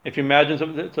 If you imagine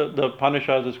something, the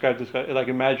Upanishads describe this like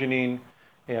imagining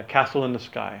a castle in the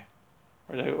sky.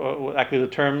 Actually, the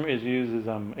term is used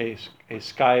as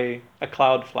a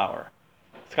cloud flower,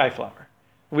 sky flower.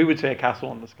 We would say a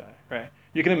castle in the sky, right?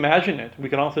 You can imagine it. We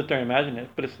can all sit there and imagine it,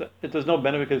 but there's no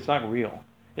benefit because it's not real.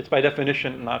 It's by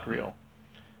definition not real,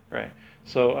 right?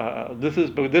 So this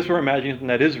we're imagining something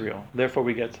that is real. Therefore,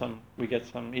 we get some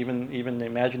even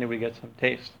imagining we get some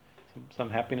taste, some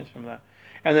happiness from that.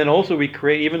 And then also we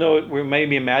create, even though we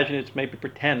maybe imagine it's maybe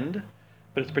pretend,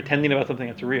 but it's pretending about something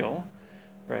that's real.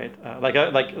 Right, like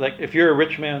if you're a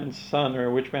rich man's son or a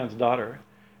rich man's daughter,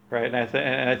 right? And I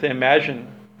say imagine,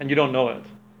 and you don't know it,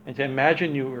 and say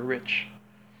imagine you were rich,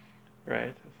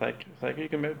 right? It's like you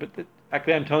can, but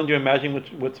actually I'm telling you, imagine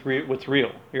what's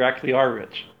real. You actually are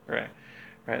rich, right?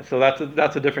 Right. So that's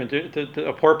a different to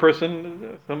a poor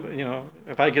person.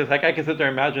 If I can sit there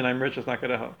and imagine I'm rich, it's not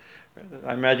going to help. Right?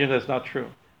 I imagine that's not true.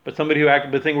 But somebody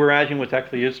the thing we're imagining what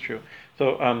actually is true.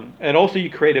 So and also you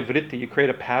create a vritti, you create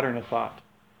a pattern of thought.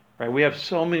 Right? We have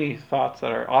so many thoughts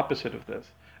that are opposite of this.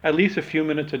 At least a few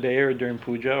minutes a day or during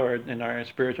puja or in our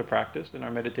spiritual practice, in our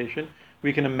meditation,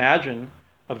 we can imagine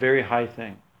a very high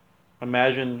thing.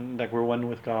 Imagine that we're one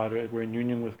with God, or we're in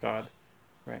union with God.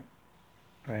 Right?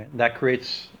 Right? That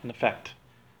creates an effect,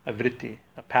 a vritti,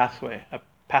 a pathway, a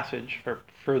passage for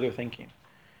further thinking.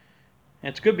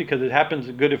 And it's good because it happens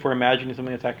good if we're imagining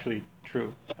something that's actually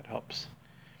true. That helps.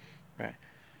 Right?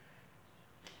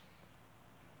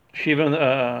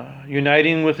 Shiva,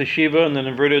 uniting with the Shiva and the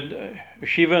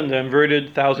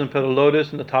inverted thousand-petal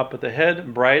lotus in the top of the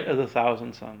head, bright as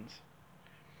 1,000 suns.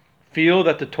 Feel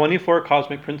that the 24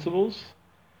 cosmic principles,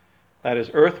 that is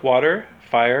earth, water,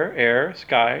 fire, air,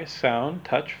 sky, sound,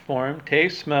 touch, form,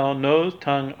 taste, smell, nose,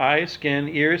 tongue, eye, skin,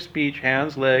 ear, speech,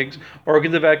 hands, legs,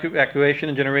 organs of evacuation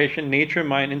and generation, nature,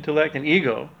 mind, intellect, and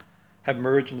ego, have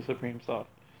merged in the Supreme Self.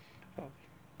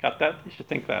 Got that? You should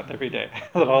think that every day.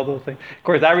 All those things. Of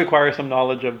course, that requires some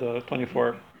knowledge of the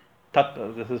 24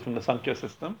 tattvas. This is from the Sankhya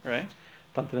system, right?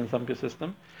 Tantra and Samkhya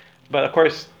system. But of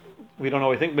course, we don't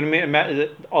always think. But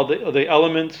all the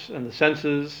elements and the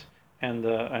senses and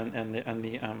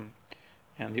the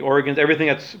organs, everything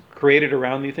that's created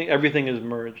around these things, everything is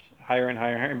merged higher and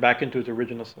higher and back into its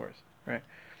original source, right?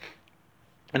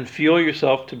 And feel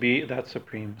yourself to be that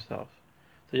Supreme Self.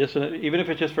 So just even if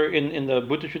it's just in the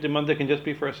Bhuta Shuddhi Mantra, it can just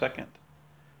be for a second,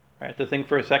 right? To think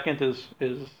for a second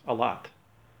is a lot.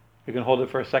 We can hold it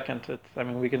for a second.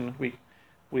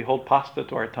 We hold pasta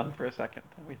to our tongue for a second,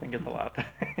 and we think it's a lot,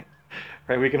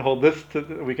 right? We can hold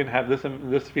we can have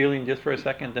this feeling just for a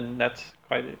second, and that's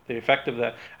quite the effect of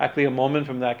that. Actually, a moment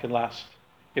from that can last.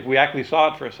 If we actually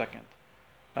saw it for a second,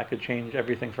 that could change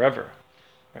everything forever,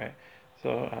 right?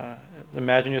 So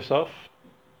imagine yourself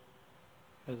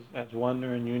as one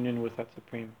or in union with that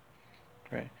Supreme,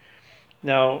 right?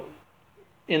 Now,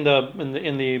 in the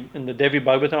Devi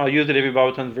Bhagavatam, I'll use the Devi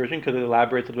Bhagavatam's version because it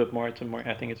elaborates a little bit more.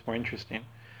 I think it's more interesting.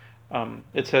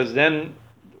 It says then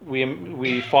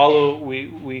we follow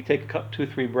we take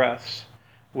 2-3 breaths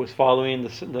with following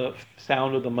the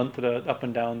sound of the mantra up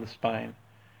and down the spine,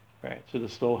 right? So the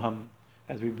slow hum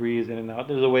as we breathe in and out.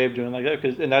 There's a way of doing it like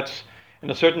that and that's in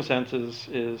a certain sense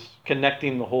is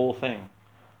connecting the whole thing.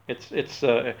 It's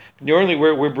normally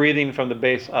we're breathing from the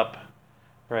base up,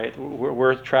 right?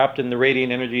 We're trapped in the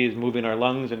radiant energies, moving our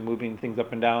lungs and moving things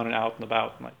up and down and out and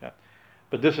about and like that.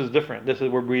 But this is different.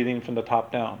 We're breathing from the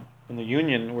top down. In the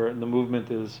union, where the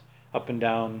movement is up and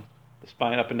down the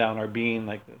spine, up and down our being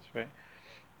like this, right?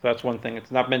 So that's one thing.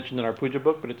 It's not mentioned in our puja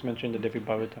book, but it's mentioned in the Devi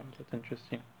Bhagavatam. So it's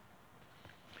interesting.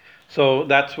 So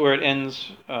that's where it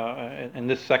ends in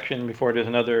this section. Before there's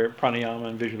another pranayama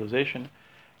and visualization.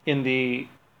 In the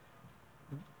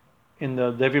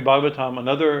Devi Bhagavatam,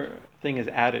 another thing is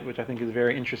added, which I think is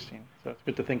very interesting. So it's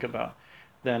good to think about.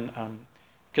 Then,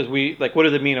 because what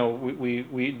does it mean?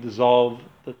 We dissolve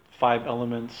the 5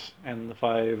 elements and the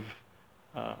 5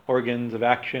 organs of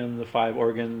action, the 5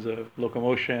 organs of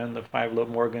locomotion, the 5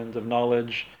 organs of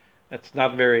knowledge. That's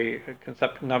not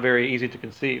very easy to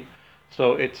conceive.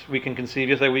 So we can conceive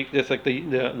just like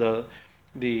the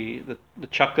the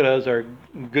chakras are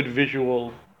good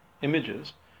visual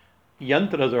images,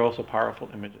 yantras are also powerful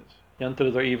images.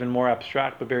 Yantras are even more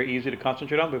abstract, but very easy to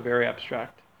concentrate on, but very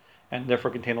abstract, and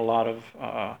therefore contain a lot of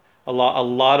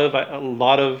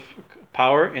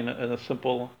power in a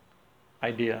simple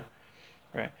idea,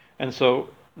 right? And so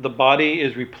the body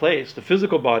is replaced, the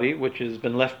physical body, which has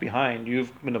been left behind,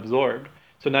 you've been absorbed.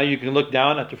 So now you can look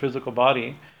down at the physical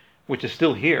body, which is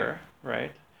still here,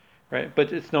 right? Right,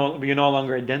 but you're no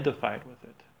longer identified with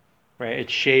it, right?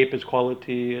 Its shape, its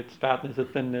quality, its fatness,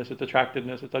 its thinness, its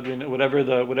attractiveness, its ugliness,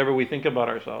 whatever we think about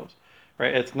ourselves,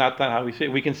 right? It's not that how we see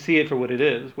it. We can see it for what it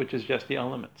is, which is just the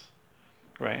elements,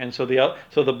 right? And so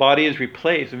the body is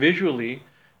replaced visually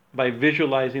by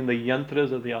visualizing the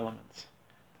yantras of the elements.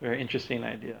 Very interesting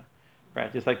idea,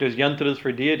 right? Just like there's yantras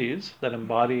for deities that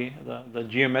embody the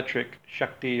geometric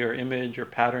shakti or image or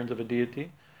patterns of a deity.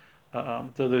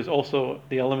 So there's also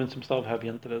the elements themselves have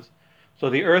yantras. So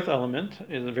the earth element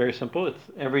is very simple. It's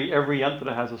every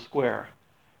yantra has a square,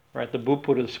 right? The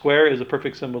Bhupura, the square, is a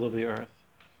perfect symbol of the earth,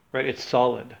 right? It's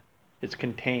solid, it's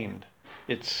contained,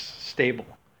 it's stable,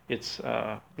 it's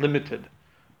limited.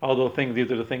 Although these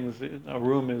are the things. A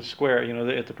room is square.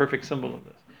 It's a perfect symbol of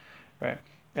this, right?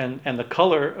 And the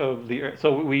color of the earth.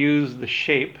 So we use the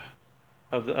shape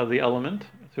of the element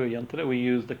through a yantra. We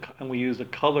use the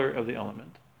color of the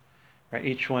element. Right,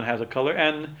 each one has a color,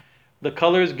 and the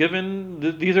colors given.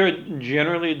 These are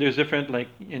generally, there's different. Like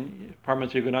in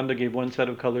Paramahansa Yogananda gave one set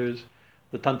of colors,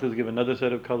 the tantras give another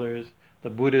set of colors. The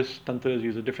Buddhist tantras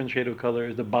use a different shade of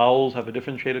colors. The Baals have a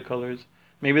different shade of colors.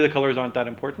 Maybe the colors aren't that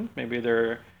important. Maybe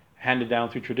they're handed down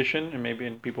through tradition, and maybe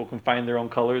people can find their own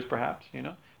colors. Perhaps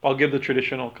I'll give the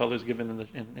traditional colors given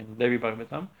in Devi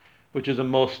Bhagavatam, which is the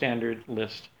most standard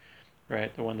list,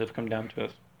 right? The one that's come down to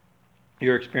us.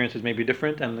 Your experiences may be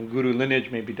different, and the guru lineage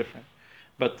may be different.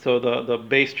 But so the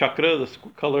base chakra, the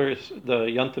color is, the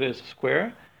yantra is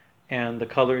square, and the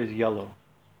color is yellow,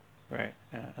 right?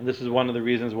 And this is one of the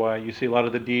reasons why you see a lot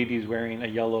of the deities wearing a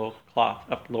yellow cloth.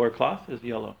 Lower cloth is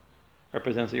yellow,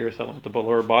 represents the earth element. The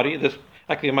lower body. This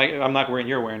actually,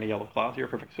 you're wearing a yellow cloth. You're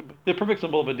the perfect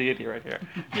symbol of a deity right here.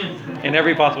 In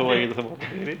every possible way, he's a symbol of a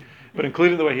deity, but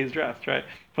including the way he's dressed, right?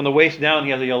 From the waist down,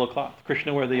 he has a yellow cloth.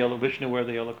 Krishna wear the yellow. Vishnu wear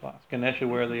the yellow cloth. Ganesha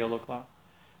wear the yellow cloth,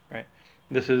 right?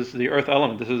 This is the earth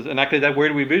element. And actually that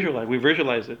word we visualize. We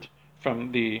visualize it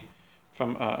from the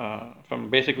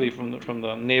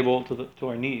navel to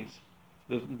our knees.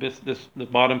 The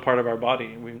bottom part of our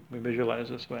body. We visualize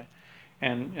this way.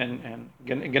 And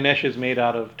Ganesha is made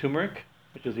out of turmeric,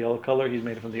 which is the yellow color. He's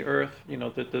made from the earth.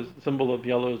 The symbol of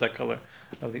yellow is that color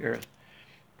of the earth,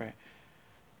 right?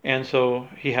 And so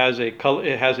he has a color.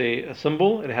 It has a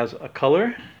symbol. It has a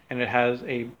color, and it has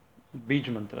a bij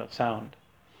mantra sound,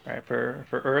 right? For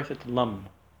earth, it's lam,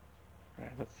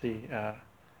 right? That's the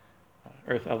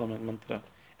earth element mantra,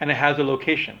 and it has a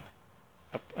location,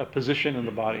 a position in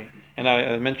the body. And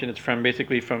I mentioned it's from you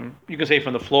can say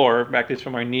from the floor back. It's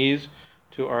from our knees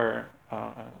to our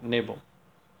navel,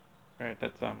 right?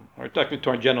 That's or actually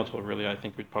to our genital. Really, I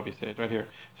think we'd probably say it right here.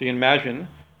 So you imagine.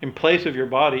 In place of your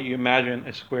body, you imagine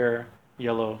a square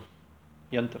yellow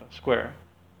yantra, square,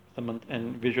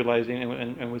 and visualizing,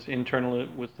 and with internal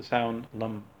with the sound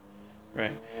lam,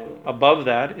 right? Above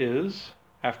that is,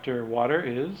 after water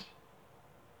is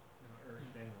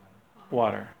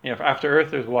water. Yeah, after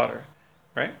earth there's water,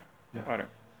 right? Yeah. Water.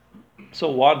 So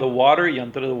the water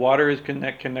yantra, the water is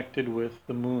connected with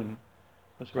the moon,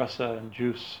 with rasa and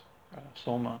juice,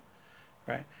 soma,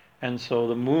 right? And so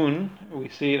the moon, we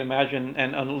see it, imagine,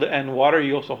 and water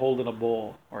you also hold in a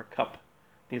bowl or a cup.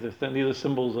 These are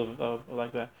symbols of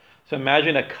like that. So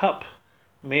imagine a cup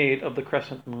made of the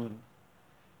crescent moon,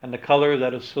 and the color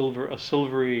that is a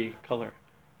silvery color,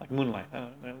 like moonlight,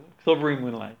 silvery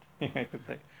moonlight. I could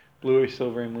say, bluish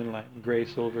silvery moonlight, gray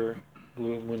silver,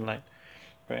 blue moonlight,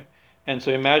 right? And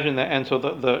so imagine that, and so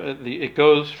it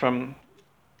goes from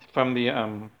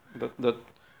the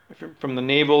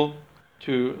navel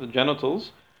to the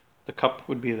genitals. The cup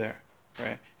would be there,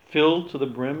 right? Filled to the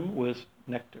brim with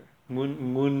nectar,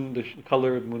 the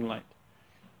color of moonlight,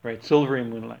 right? Silvery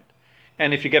moonlight.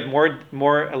 And if you get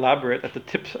more elaborate, at the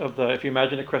tips of if you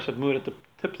imagine a crescent moon, at the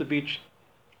tips of each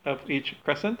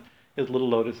crescent is little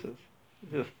lotuses.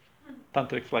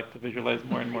 Tantrics like to visualize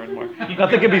more and more and more.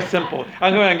 Nothing can be simple.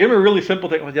 I'm going to give you a really simple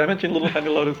thing. I mentioned little tiny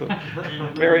lotuses.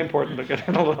 Very important because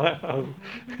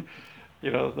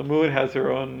the moon has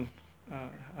her own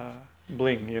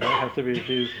bling. It has to be.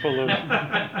 She's full of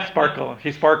sparkle.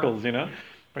 She sparkles. Or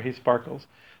he sparkles.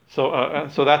 So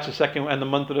that's the second. And the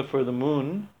mantra for the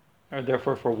moon, or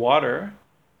therefore for water,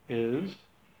 is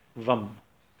Vam.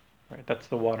 Right. That's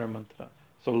the water mantra.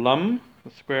 So Lam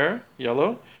the square,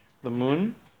 yellow, the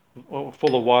moon,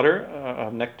 full of water,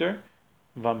 nectar,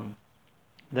 vam.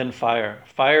 Then fire.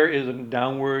 Fire is a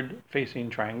downward facing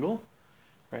triangle,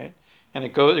 right? And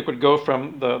it would go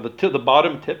from the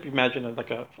bottom tip. Imagine it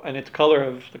like and its color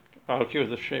of here's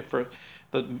the shape for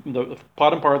the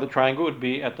bottom part of the triangle would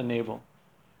be at the navel,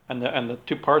 and the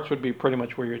two parts would be pretty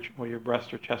much where your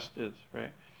breast or chest is,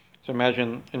 right? So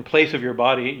imagine in place of your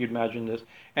body, you'd imagine this,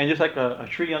 and just like a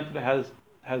Sri Yantra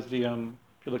has the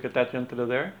if you look at that yantra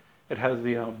there, it has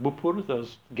the bupur,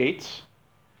 those gates,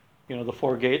 the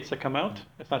 4 gates that come out.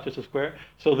 It's not just a square.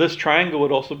 So this triangle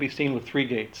would also be seen with 3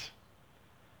 gates.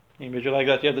 You visualize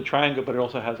that you have the triangle, but it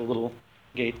also has a little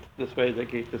gate this way, the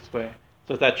gate this way.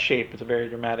 So it's that shape. It's a very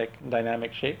dramatic,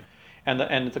 dynamic shape, and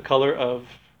it's a color of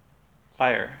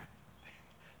fire,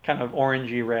 kind of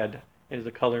orangey red is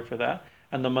the color for that,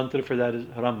 and the mantra for that is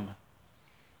Ram.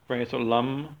 Right. So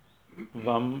Lam,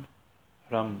 Vam,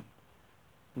 Ram.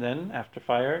 Then after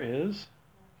fire is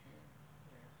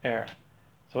air.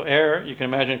 So air, you can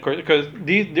imagine, because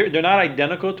they're not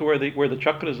identical to where the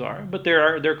chakras are, but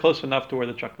they're close enough to where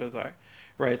the chakras are,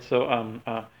 right? So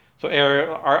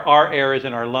air, our air is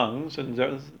in our lungs, and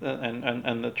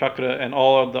the chakra and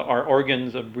all of our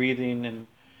organs of breathing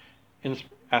and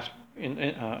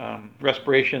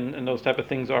respiration and those type of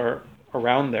things are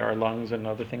around there. Our lungs and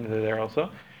other things are there also,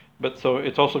 but so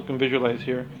it's also can visualize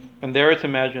here, and there it's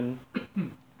imagine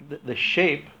the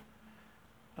shape.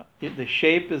 The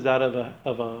shape is that of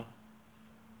a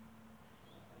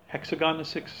hexagon, a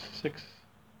six,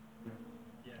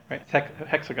 right?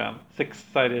 Hexagon,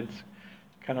 6-sided,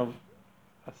 kind of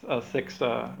a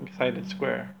 6-sided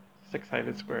square.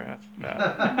 6-sided square. That's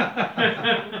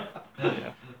bad.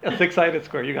 Yeah. A 6-sided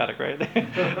square. You got it right.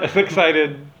 A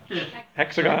 6-sided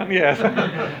hexagon. Yes.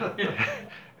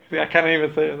 See, I can't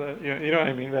even say that. You know what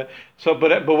I mean. But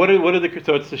what are the?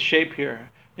 So it's the shape here.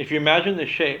 If you imagine the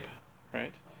shape,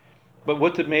 right? But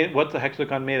what's the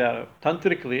hexagon made out of?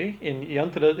 Tantrically, in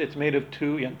yantra, it's made of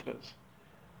 2 yantras.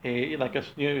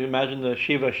 You imagine the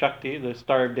Shiva Shakti, the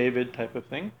Star of David type of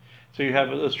thing. So you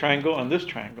have this triangle and this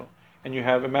triangle, and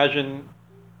imagine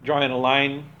drawing a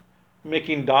line,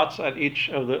 making dots at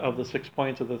each of the 6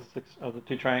 points of the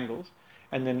 2 triangles,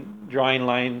 and then drawing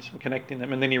lines and connecting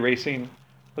them, and then erasing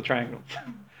the triangles.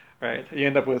 Right, you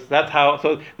end up with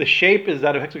so the shape is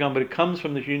that of hexagon, but it comes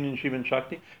from the union Shiva and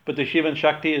Shakti. But the Shiva and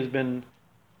Shakti has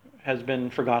been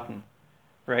forgotten,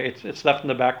 right? It's left in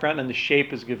the background, and the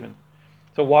shape is given.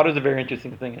 So water is a very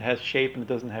interesting thing. It has shape and it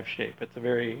doesn't have shape. It's a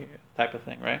very type of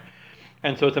thing, right?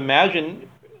 And so it's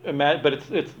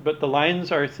but the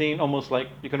lines are seen almost like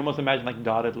you can almost imagine like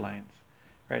dotted lines,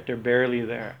 right? They're barely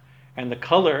there, and the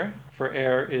color for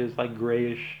air is like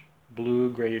grayish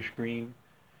blue, grayish green.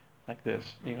 Like this,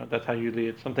 that's how you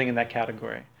lead something in that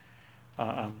category,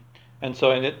 and so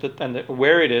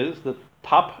where it is, the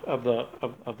top of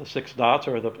the 6 dots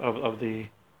or of the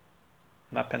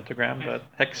not pentagram but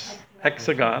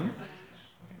hexagon.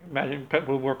 Imagine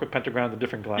we'll work with pentagram with a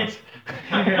different class.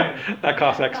 That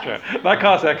costs extra.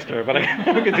 But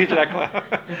we can teach that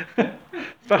class.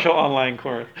 Special online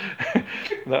course.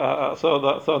 So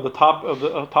the top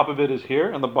of it is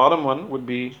here, and the bottom one would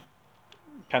be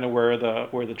kind of where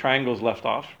the triangle's left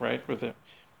off, right, with it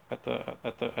at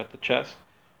the chest,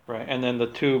 right, and then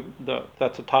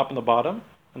that's the top and the bottom,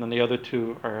 and then the other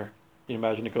 2 are, you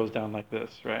imagine it goes down like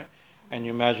this, right, and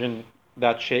you imagine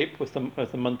that shape with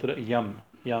the mantra yam.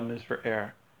 Yam is for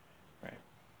air, right,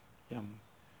 yam.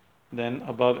 Then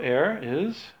above air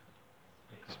is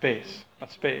space, a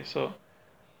space. So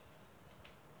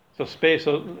space.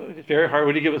 So it's very hard.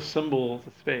 What do you give a symbol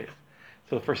to space?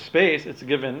 So for space, it's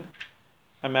given.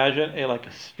 Imagine like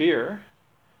a sphere,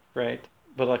 right?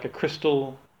 But like a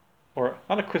crystal, or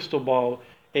not a crystal ball,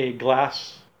 a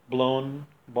glass blown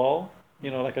ball.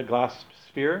 Like a glass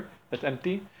sphere that's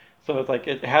empty. So it's like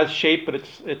it has shape, but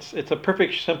it's a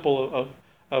perfect symbol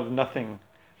of nothing.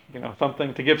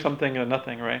 Something to give something a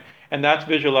nothing, right? And that's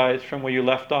visualized from where you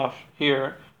left off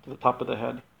here to the top of the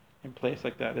head, in place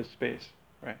like that is space,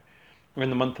 right? We're in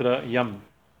the mantra yam,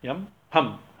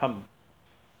 hum.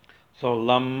 So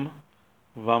lam,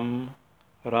 vam,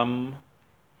 ram,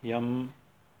 yam,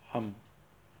 hum.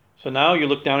 So now you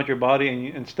look down at your body,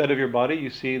 and instead of your body, you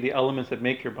see the elements that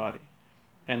make your body,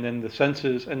 and then the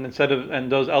senses, and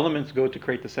those elements go to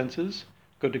create the senses,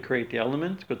 go to create the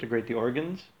elements, go to create the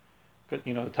organs, the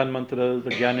tanmantras, the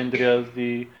gyanendriyas,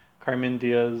 the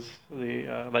karmendriyas,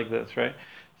 like this, right?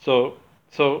 So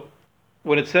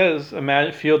when it says,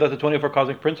 feel that the 24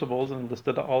 cosmic principles, and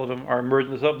listed all of them are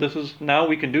emergent of, now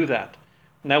we can do that.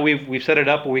 Now we've set it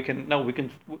up,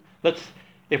 let's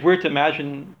if we're to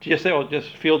imagine, just say, oh,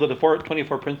 just feel that the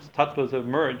 24 Prince Tattvas have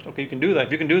merged. Okay, you can do that.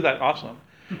 If you can do that, awesome,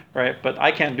 right? But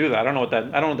I can't do that. I don't know what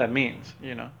that means.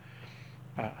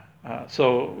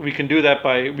 So we can do that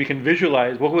we can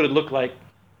visualize what would it look like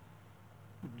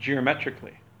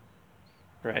geometrically,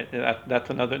 right? That's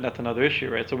another issue,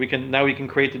 right? So we can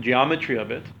create the geometry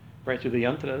of it, right, through the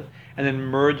yantras, and then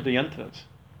merge the yantras.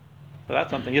 So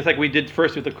that's something. Just like we did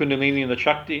first with the Kundalini and the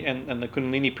Shakti, and the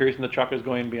Kundalini piercing the chakras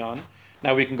going beyond.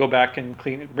 Now we can go back and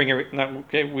bring it.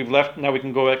 Okay, we've left. Now we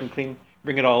can go back and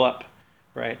bring it all up,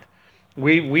 right?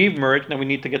 We've merged. Now we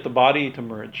need to get the body to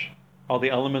merge, all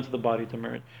the elements of the body to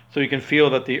merge. So you can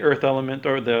feel that the earth element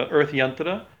or the earth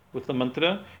yantra with the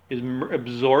mantra is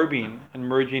absorbing and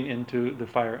merging into the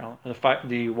fire element,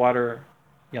 the water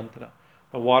yantra.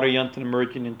 The water yantra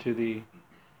merging into the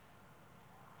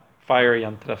fire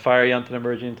yantra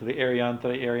merging into the air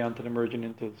yantra merging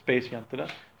into the space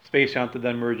yantra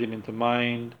then merging into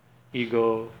mind,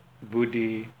 ego,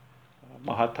 buddhi,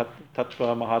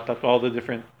 mahatattva, all the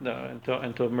different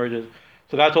until it merges.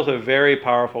 So that's also a very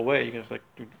powerful way. You can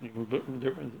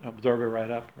absorb it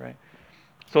right up, right?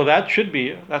 So that's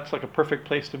like a perfect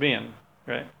place to be in,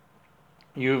 right?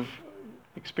 You've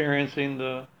experiencing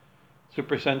the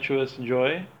super sensuous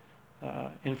joy,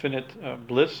 infinite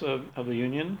bliss of the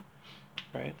union,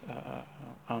 right?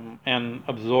 And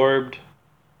absorbed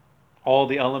all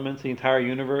the elements, the entire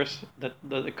universe that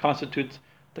constituents,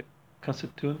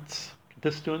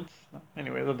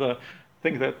 anyway, the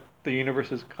things that the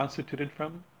universe is constituted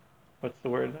from. What's the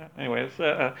word? Anyways,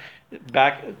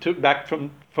 back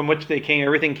from which they came.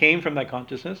 Everything came from that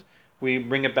consciousness. We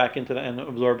bring it back into that and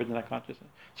absorb it in that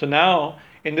consciousness. So now,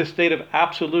 in this state of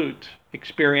absolute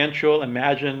experiential,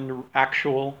 imagined,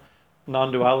 actual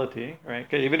non-duality, right?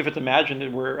 'Cause even if it's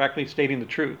imagined, we're actually stating the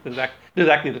truth. This is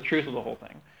actually the truth of the whole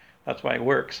thing. That's why it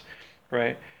works,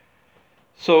 right?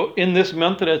 So in this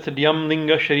mantra, it's Yam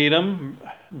Linga Shariram,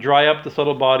 dry up the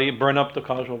subtle body, burn up the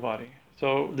causal body.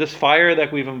 So this fire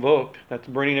that we've invoked, that's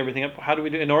burning everything up, how do we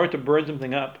do? In order to burn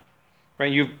something up,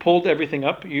 right? You've pulled everything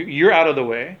up. You're out of the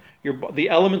way. The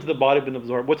elements of the body have been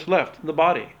absorbed. What's left? The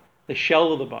body, the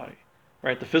shell of the body,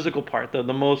 right? The physical part, the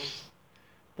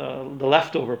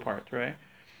leftover part, right?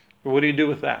 But what do you do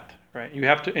with that, right? You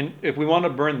have to, if we want to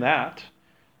burn that,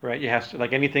 right? You have to,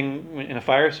 like anything in a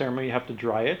fire ceremony, you have to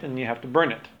dry it and you have to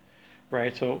burn it,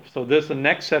 right? So there's the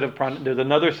next set of there's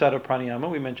another set of pranayama.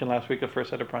 We mentioned last week the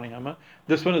first set of pranayama.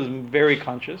 This one is very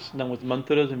conscious, done with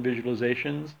mantras and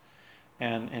visualizations,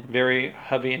 and very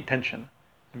heavy intention,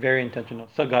 very intentional.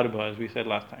 Sagarbha, as we said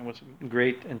last time, was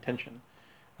great intention,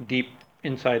 deep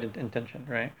inside intention,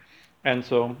 right? And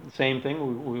so same thing.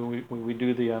 We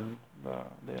do the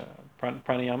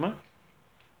pranayama.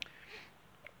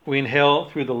 We inhale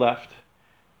through the left,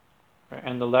 right?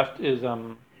 And the left is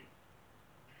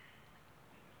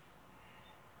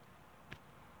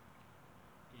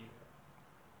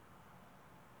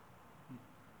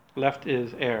left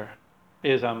is air,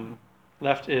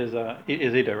 left is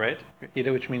Ida, right?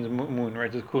 Ida, which means moon,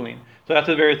 right? It's cooling. So that's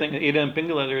the very thing. Ida and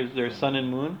Pingala, there's sun and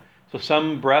moon. So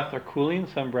some breath are cooling,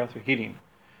 some breath are heating,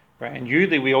 right? And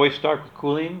usually we always start with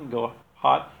cooling, go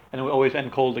hot, and then we always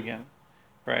end cold again,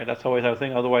 right? That's always our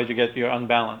thing. Otherwise you're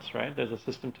unbalanced, right? There's a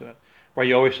system to it, where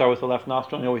you always start with the left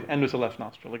nostril and you always end with the left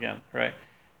nostril again, right?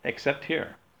 Except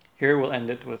here. Here we'll end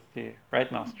it with the right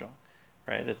nostril,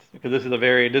 right? It's because this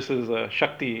is a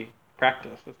Shakti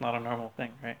practice. It's not a normal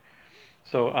thing, right?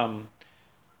 So I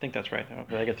think that's right.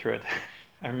 But I get through it.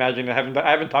 I imagine I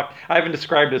haven't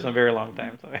described this in a very long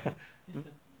time. So. Is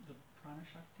the Prana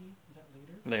Shakti, is that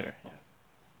later? Later, yeah.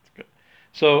 It's good.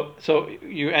 So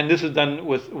and this is done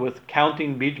with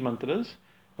counting bij mantras,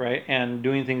 right? And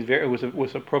doing things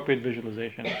with appropriate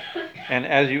visualization. And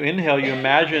as you inhale, you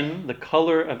imagine the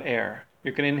color of air.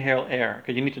 You can inhale air,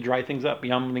 because you need to dry things up.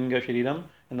 Yam Linga Shariram,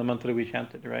 in the mantra we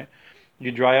chanted, right?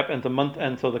 You dry up, and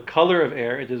so the color of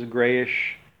air, it is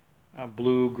grayish,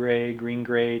 blue, gray, green,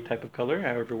 gray type of color,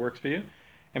 however it works for you.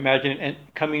 Imagine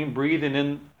it breathing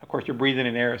in. Of course, you're breathing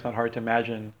in air. It's not hard to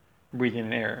imagine breathing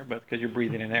in air, but because you're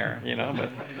breathing in air,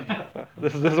 But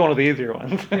this is one of the easier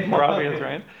ones, more obvious,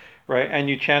 right? Right, and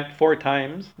you chant 4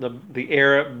 times the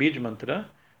air bij mantra,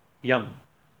 Yam,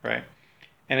 right?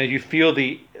 And as you feel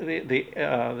the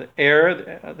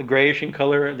air, the grayish in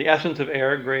color, the essence of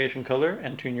air, grayish in color,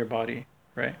 enter in your body,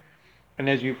 right? And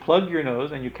as you plug your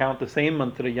nose and you count the same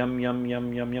mantra, Yam, Yam,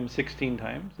 Yam, Yam, Yam, 16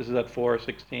 times. This is that 4,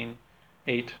 16,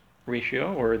 8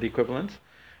 ratio, or the equivalence,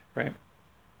 right?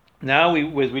 Now,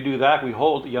 as we do that, we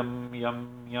hold Yam,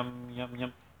 Yam, Yam, Yam,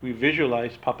 Yam. We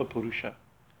visualize Papa Purusha.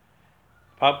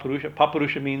 Papa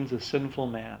Purusha means the sinful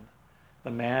man.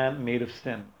 The man made of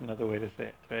sin, another way to say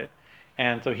it, right?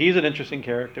 And so he's an interesting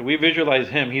character. We visualize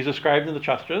him. He's described in the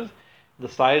Shastras, the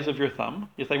size of your thumb.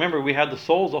 Just like, remember, we had the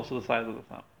souls also the size of the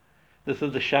thumb. This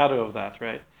is the shadow of that,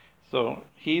 right? So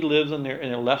he lives in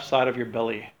the left side of your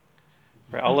belly.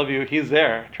 Right? All of you, he's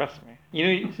there, trust me.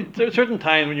 You know, there's certain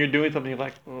times when you're doing something, you're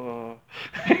like, oh.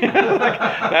 Like,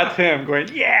 that's him going,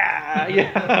 yeah,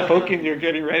 yeah, poking you,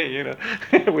 getting ready, you know.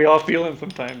 We all feel him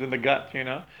sometimes in the gut, you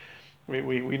know.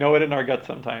 We know it in our gut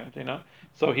sometimes, you know.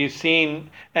 So he's seen,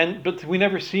 but we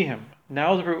never see him.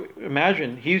 Now,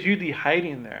 imagine, he's usually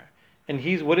hiding there. And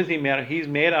what is he made out of? He's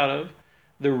made out of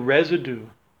the residue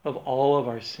of all of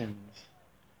our sins.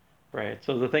 Right?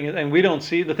 So the thing is, and we don't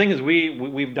see, the thing is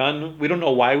we don't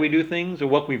know why we do things or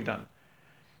what we've done.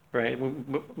 Right?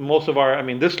 Most of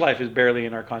this life is barely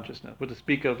in our consciousness, but to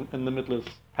speak of in limitless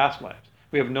past lives.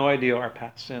 We have no idea our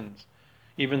past sins.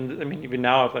 Even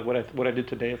now, it's like what I did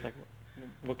today, it's like,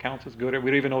 what counts as good? We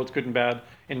don't even know what's good and bad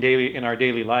in our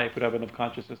daily life. We don't have enough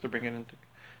consciousness to bring it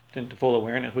into full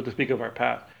awareness, but to speak of our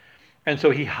past. And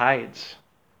so he hides.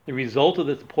 The result of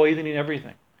this poisoning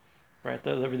everything. Right?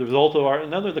 The result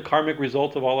of the karmic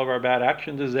result of all of our bad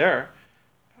actions is there,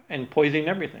 and poisoning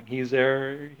everything. He's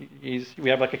there. We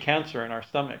have like a cancer in our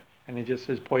stomach, and he just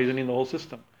is poisoning the whole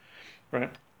system, right?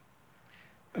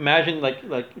 Imagine like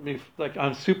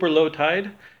on super low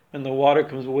tide, and the water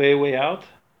comes way out,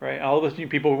 right? All of us, you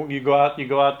go out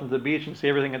to the beach and see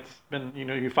everything that's been,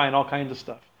 you find all kinds of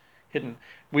stuff hidden.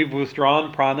 We've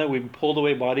withdrawn prana, we've pulled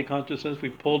away body consciousness,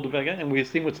 we've pulled back, and we've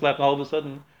seen what's left. All of a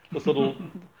sudden, this little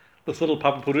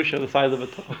Papapurusha the size of a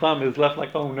thumb is left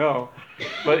like, oh no.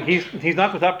 But he's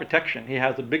not without protection. He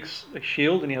has a big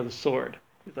shield and he has a sword.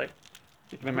 He's like,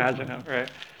 you can imagine him,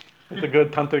 right? It's a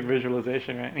good tantric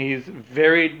visualization, right? And he's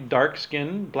very dark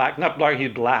skinned, black, not dark,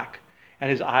 he's black.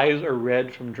 And his eyes are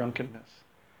red from drunkenness.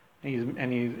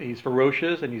 And he's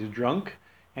ferocious and he's drunk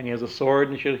and he has a sword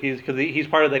and he's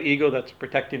part of that ego that's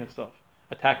protecting itself,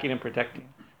 attacking and protecting,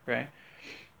 right?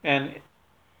 And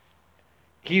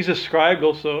he's described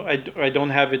also. I don't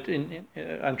have it in.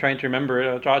 I'm trying to remember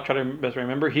it. I'll try to best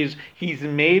remember. He's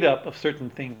made up of certain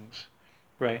things,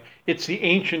 right? It's the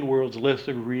ancient world's list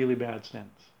of really bad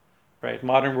sins, right?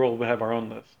 Modern world would have our own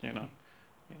list,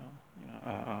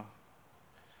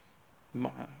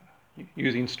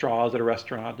 using straws at a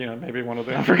restaurant, maybe one of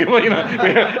the unforgivable.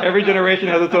 Every generation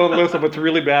has its own list of what's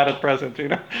really bad at present,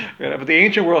 But the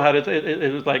ancient world had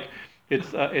it was like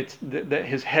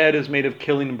his head is made of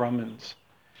killing Brahmins.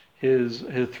 His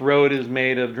throat is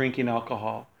made of drinking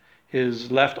alcohol.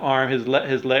 His left arm, his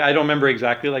leg, I don't remember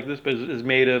exactly like this, but is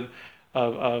made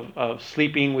of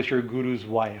sleeping with your guru's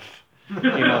wife.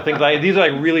 Things like these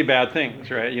are like really bad things,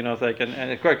 right? It's like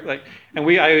and of course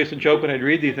I used to joke when I'd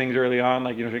read these things early on,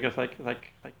 because like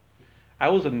I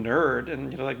was a nerd,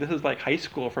 and this is like high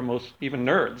school for most even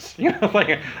nerds.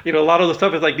 A lot of the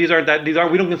stuff is like we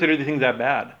don't consider these things that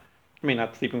bad. I mean,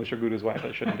 not sleeping with your guru's wife,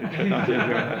 I shouldn't do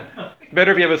that.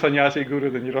 Better if you have a sannyasi guru,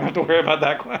 then you don't have to worry about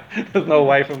that. There's no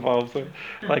wife involved, so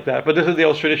like that. But this is the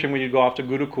old tradition when you go off to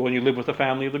Gurukul and you live with the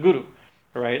family of the guru,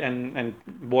 right? And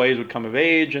boys would come of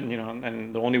age, and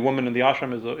and the only woman in the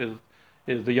ashram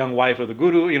is the young wife of the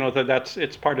guru.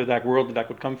 It's part of that world that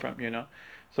would come from.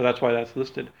 So that's why that's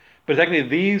listed. But technically,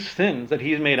 these sins that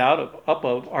he's made up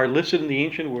of are listed in the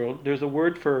ancient world. There's a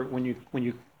word for when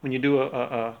you do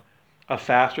a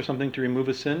fast or something to remove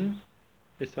a sin.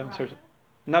 It's sort of,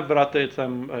 not vrata. It's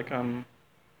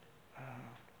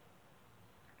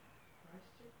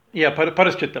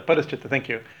Paraschitta. Thank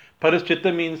you.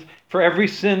 Paraschitta means for every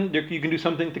sin you can do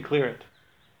something to clear it,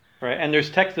 right? And there's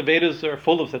texts. The Vedas are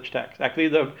full of such texts. Actually,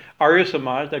 the Arya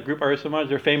Samaj, that group Arya Samaj,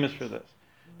 they're famous for this.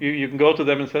 You can go to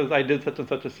them and says, I did such and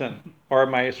such a sin, or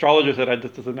my astrologer said I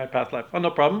did this in my past life. Oh,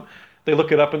 no problem. They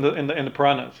look it up in the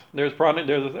Puranas. There's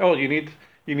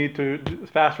you need to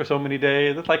fast for so many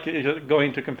days. It's like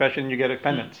going to confession, you get a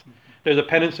penance. There's a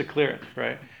penance to clear it,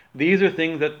 right? These are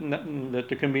things that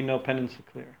there can be no penance to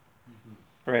clear.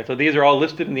 Right? So these are all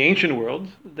listed in the ancient world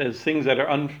as things that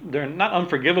they're not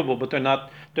unforgivable, but they're not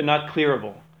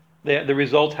clearable. The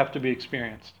results have to be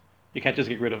experienced. You can't just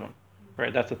get rid of them,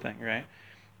 right? That's the thing, right?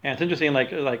 And it's interesting,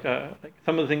 like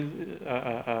some of the things.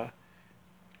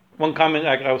 One comment,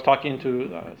 I was talking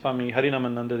to Swami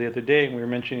Harinamananda the other day, and we were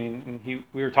mentioning,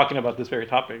 we were talking about this very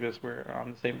topic, we're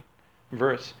on the same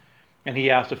verse, and he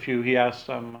asked maybe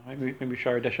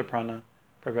Sharadesha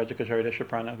Pravajaka Sharadesha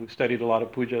Prana, who studied a lot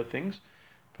of puja things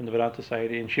from the Vedanta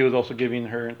Society, and she was also giving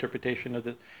her interpretation of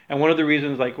it. And one of the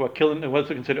reasons, what's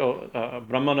considered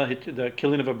Brahmana, the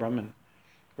killing of a Brahmin,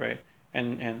 right?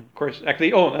 And of course,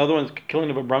 actually, another one's killing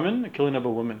of a Brahmin, the killing of a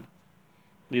woman.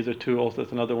 These are two also.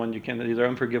 That's another one you can. These are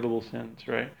unforgivable sins,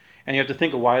 right? And you have to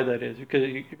think of why that is.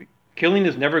 Because killing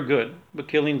is never good, but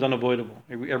killing is unavoidable.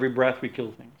 Every breath we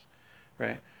kill things,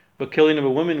 right? But killing of a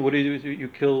woman, what do you do? You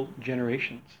kill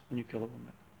generations when you kill a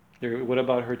woman. What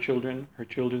about her children, her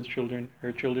children's children,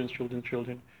 her children's children's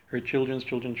children, her children's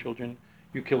children's children?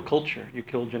 You kill culture. You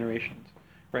kill generations,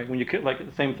 right? When you kill, like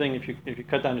the same thing. If you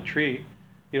cut down a tree,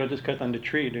 you don't just cut down the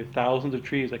tree. There's thousands of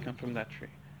trees that come from that tree,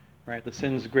 right? The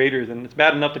sin's greater than, it's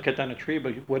bad enough to cut down a tree,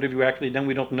 but what have you actually done?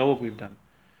 We don't know what we've done,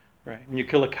 right? When you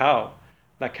kill a cow,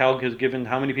 that cow has given,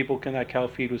 how many people can that cow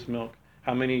feed with milk?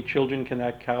 How many children can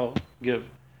that cow give?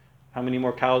 How many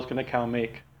more cows can a cow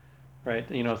make? Right?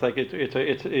 You know, it's like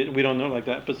we don't know like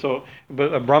that.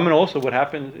 But a Brahmin also, what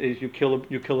happens is you kill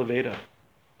a Veda,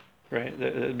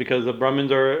 right? Because the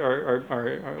Brahmins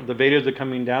are the Vedas are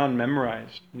coming down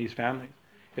memorized in these families.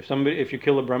 If you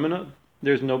kill a Brahmana,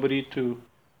 there's nobody to.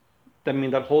 That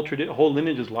means that whole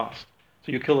lineage is lost.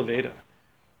 So you kill a Veda.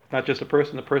 It's not just a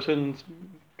person. The person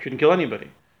shouldn't kill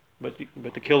anybody. But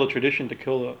to kill a tradition, to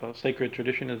kill a sacred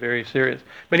tradition is very serious.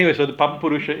 But anyway, so the Papa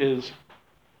Purusha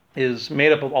is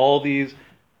made up of all these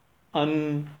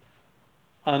penanceable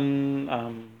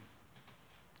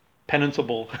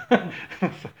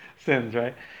sins,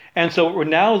 right? And so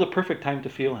now is the perfect time to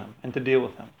feel him and to deal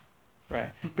with him,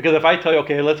 right? Because if I tell you,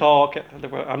 okay,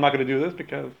 I'm not going to do this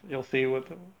because you'll see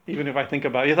even if I think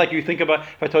about it, it's like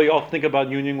if I tell you all think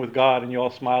about union with God and you all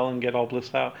smile and get all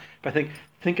blissed out. But I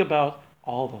think about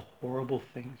all the horrible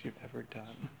things you've ever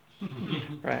done,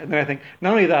 right? And then I think,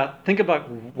 not only that, think about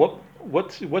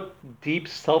what deep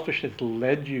selfishness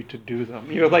led you to do them. I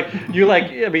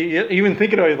mean, even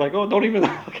thinking about it, like, oh, don't even.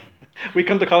 We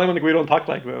come to Kaliman, like, we don't talk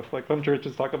like this. Like some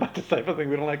churches talk about this type of thing.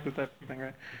 We don't like this type of thing,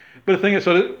 right? But the thing is,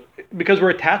 because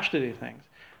we're attached to these things.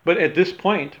 But at this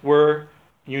point, we're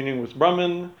union with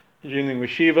Brahman, union with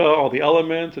Shiva, all the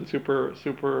elements, and super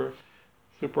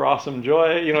awesome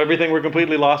joy. You know, everything, we're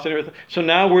completely lost in everything. So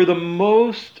now we're the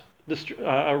most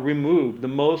removed, the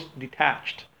most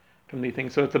detached from these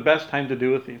things. So it's the best time to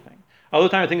do with these things. Other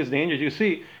time I think it's dangerous. You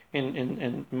see,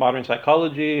 in modern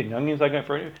psychology, in Jungian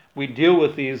psychology, we deal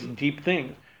with these deep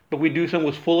things, but we do some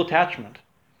with full attachment.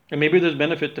 And maybe there's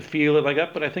benefit to feel it like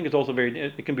that, but I think it's also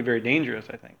it can be very dangerous,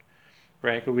 I think.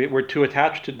 Right? We're too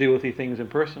attached to deal with these things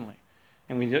impersonally.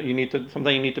 And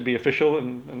sometimes you need to be official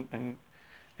and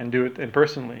do it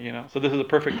impersonally, you know. So this is the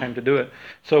perfect time to do it.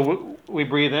 So we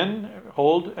breathe in,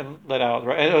 hold, and let out,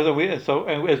 right?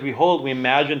 And as we hold, we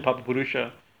imagine Papa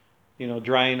Purusha, you know,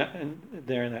 drying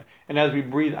there and there. And as we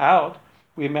breathe out,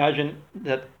 we imagine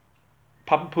that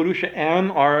Papa Purusha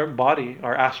and our body,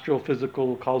 our astral,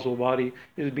 physical, causal body,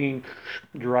 is being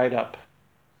dried up,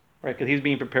 right? Because he's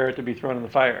being prepared to be thrown in the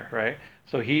fire, right?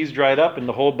 So he's dried up, and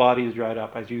the whole body is dried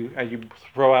up as you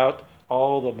throw out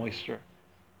all the moisture.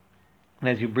 And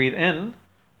as you breathe in,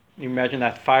 you imagine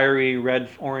that fiery, red,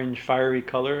 orange, fiery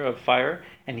color of fire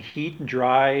and heat,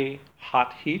 dry,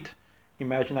 hot heat. You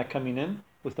imagine that coming in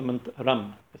with the mantra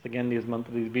Ram. It's again these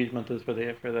Bij mantras for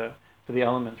the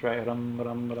elements, right? Ram,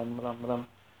 Ram, Ram, Ram,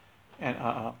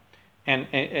 Ram. And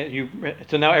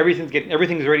so now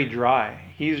everything's already dry.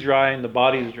 He's dry and the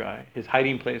body's dry. His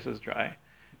hiding place is dry,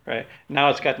 right? Now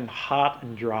it's gotten hot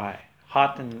and dry,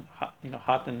 hot and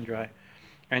dry.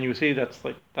 And you see that's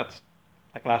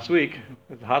like last week,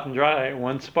 it's hot and dry,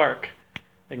 one spark,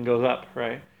 it goes up,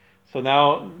 right? So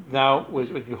now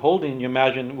with you holding, you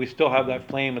imagine we still have that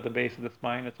flame at the base of the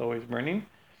spine. It's always burning,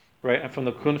 right? And from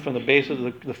the base of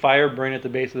the fire burning at the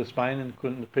base of the spine in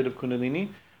the pit of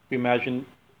Kundalini, we imagine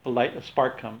a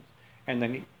spark comes, and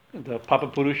then the Papa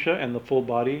Purusha and the full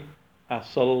body,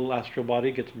 subtle astral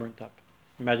body, gets burnt up.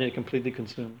 Imagine it completely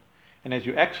consumed. And as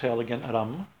you exhale again,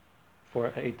 Ram,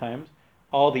 for 8 times,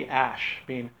 all the ash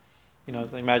being. You know,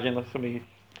 imagine somebody.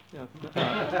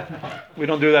 We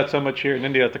don't do that so much here in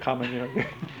India. It's a common, you know,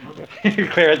 you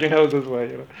clear out your nose this way.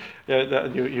 You know,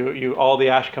 you all the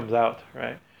ash comes out,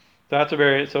 right?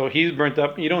 So he's burnt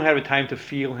up. You don't have time to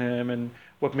feel him and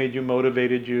what made you,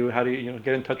 motivated you. How do you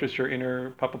get in touch with your inner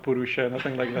Papa Purusha?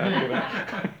 Nothing like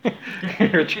that. You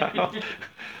know, your child. Was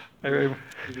there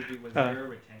a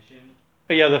retention?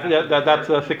 Yeah, that's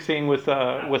 16 with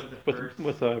burning. The first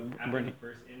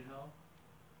inhale.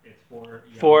 It's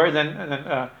 4, and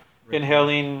then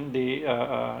inhaling the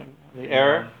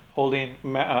air, holding,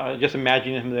 just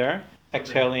imagining him there, so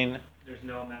exhaling. There's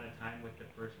no amount of time with the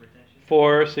first retention?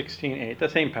 4, 16, 8, the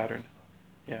same pattern.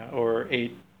 Yeah, or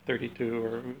 8, 32,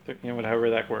 or whatever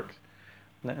that works.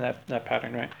 That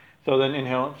pattern, right? So then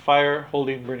inhale, fire,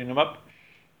 holding, burning them up,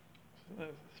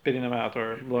 spitting them out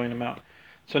or blowing them out.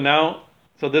 So now,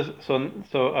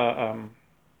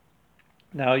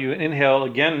 Now you inhale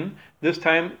again. This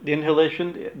time the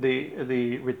inhalation,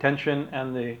 the retention,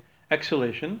 and the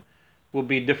exhalation will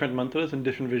be different mantras and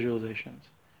different visualizations.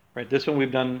 Right. This one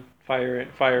we've done fire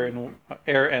and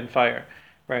air and fire.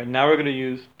 Right. Now we're going to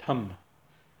use tum.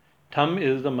 Tum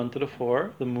is the mantra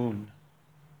for the moon.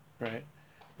 Right.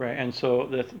 Right. And so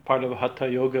that's part of Hatha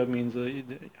Yoga. Means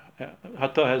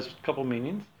Hatha has a couple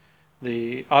meanings.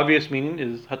 The obvious meaning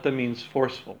is Hatha means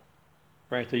forceful.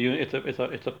 Right, so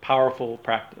it's a powerful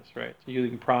practice, right? So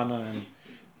using prana and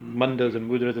mandas and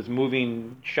mudras, it's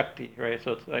moving shakti, right?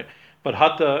 So it's like, but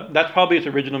hatha, that's probably its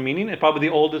original meaning. It's probably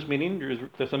the oldest meaning.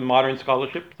 There's some modern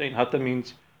scholarship saying hatha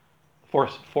means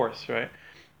force, right?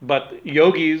 But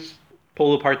yogis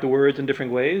pull apart the words in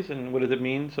different ways, and what does it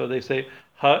mean? So they say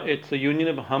it's the union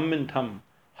of hum and tum,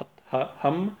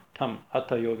 hum tum,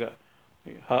 hatha yoga,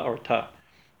 ha or ta,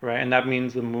 right? And that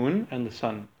means the moon and the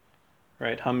sun.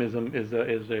 Right, hum is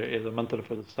a mantra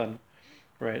for the sun,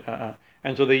 right?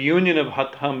 And so the union of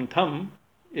hat, hum, tum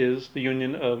is the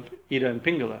union of Ida and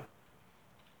Pingala,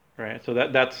 right? So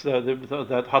that's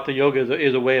that Hatha Yoga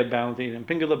is a way of balancing Ida and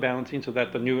Pingala, balancing so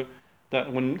that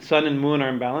that when sun and moon are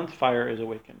in balance, fire is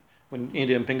awakened. When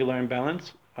Ida and Pingala are in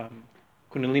balance,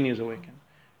 Kundalini is awakened,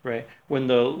 right? When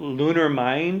the lunar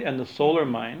mind and the solar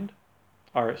mind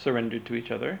are surrendered to each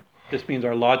other, this means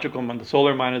our logical mind. The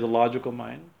solar mind is a logical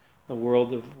mind. The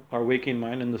world of our waking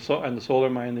mind, and the solar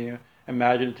mind, the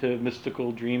imaginative,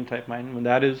 mystical, dream type mind. When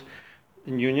that is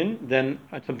in union, then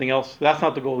something else. That's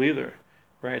not the goal either,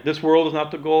 right? This world is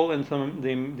not the goal, and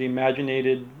the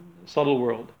imaginated subtle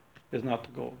world is not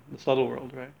the goal. The subtle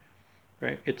world, right?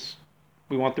 Right.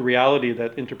 We want the reality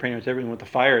that interpenetrates everything. We want the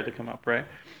fire to come up, right?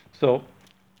 So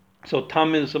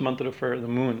tum is a mantra for the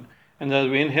moon, and as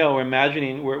we inhale, we're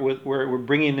imagining we're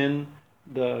bringing in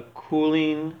the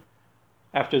cooling.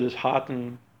 After this hot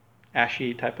and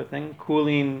ashy type of thing,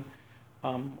 cooling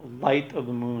light of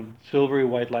the moon, silvery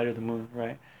white light of the moon,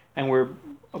 right? And we're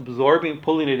absorbing,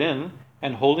 pulling it in,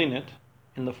 and holding it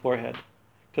in the forehead.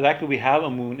 Because actually we have a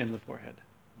moon in the forehead,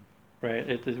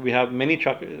 right? We have many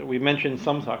chakras. We mentioned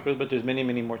some chakras, but there's many,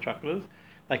 many more chakras.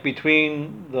 Like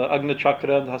between the Agna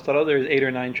chakra and the Hastara, there's 8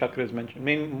 or 9 chakras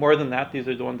mentioned. More than that, these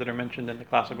are the ones that are mentioned in the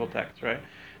classical text, right?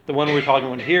 The one we're talking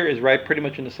about here is right pretty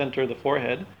much in the center of the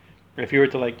forehead. If you were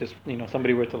to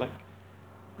somebody were to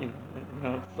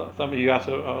somebody, you ask,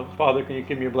 Father, can you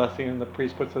give me a blessing? And the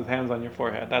priest puts his hands on your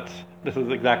forehead. This is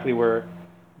exactly where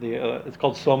it's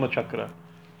called Soma Chakra.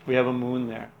 We have a moon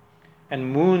there.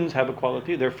 And moons have a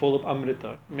quality, they're full of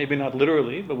amrita. Maybe not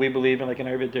literally, but we believe in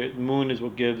Ayurveda, the moon is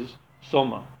what gives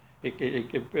Soma.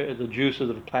 The juices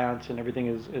of the plants and everything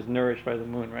is nourished by the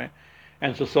moon, right?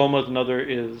 And so Soma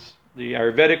is the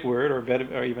Ayurvedic word,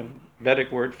 or even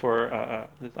Vedic word for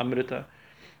this amrita,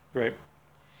 right?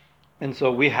 And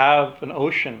so we have an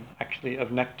ocean, actually,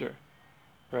 of nectar,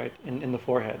 right, in the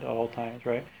forehead at all times,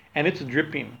 right? And it's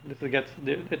dripping.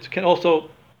 It's also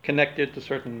connected to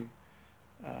certain,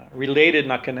 related,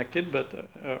 not connected, but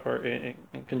or in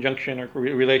conjunction or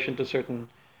relation to certain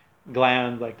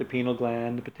glands, like the pineal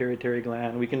gland, the pituitary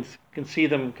gland. We can see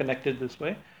them connected this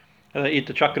way. The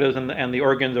chakras and the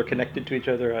organs are connected to each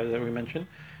other, as we mentioned,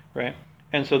 right?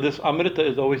 And so this amrita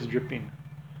is always dripping.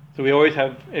 So we always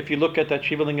have, if you look at that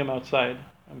Shivalingam outside,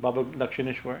 Baba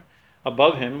Dakshineshwar,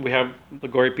 above him we have the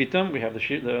Gauri Pitam, we have the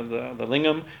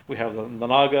lingam, we have the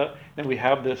naga, and we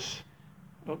have this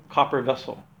copper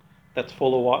vessel that's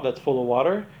full of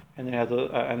water, and it has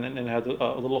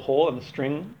a little hole and a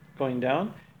string going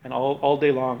down, and all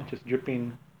day long it's just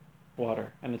dripping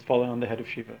water, and it's falling on the head of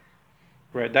Shiva.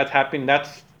 Right, that's happening.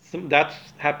 That's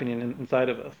happening inside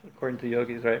of us, according to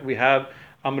yogis. Right, we have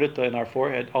amrita in our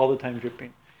forehead all the time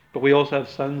dripping, but we also have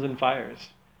suns and fires.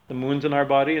 The moon's in our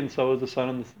body, and so is the sun,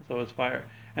 and so is fire.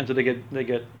 And so they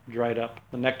get dried up.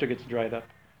 The nectar gets dried up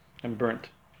and burnt,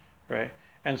 right?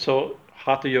 And so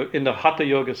in the Hatha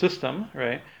Yoga system,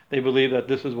 right, they believe that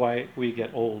this is why we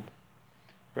get old,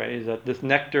 right? Is that this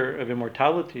nectar of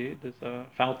immortality, this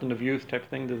fountain of youth type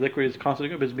thing, the liquid is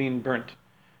constantly being burnt,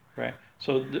 right?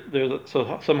 So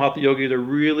some Hatha yogis are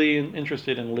really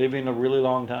interested in living a really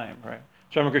long time, right?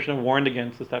 So Ramakrishna warned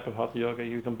against this type of Hatha yoga.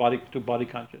 You become body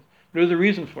conscious. But there's a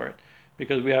reason for it,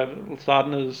 because we have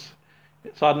sadhanas.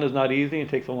 Sadhana is not easy. It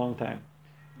takes a long time,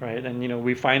 right? And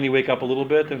we finally wake up a little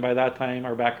bit, and by that time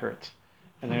our back hurts.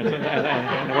 And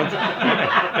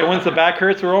once the back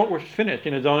hurts, we're finished.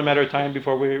 It's only a matter of time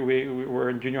before we're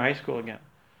in junior high school again.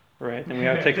 Right, and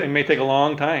it may take a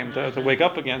long time to wake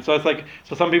up again. So it's like,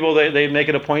 some people they make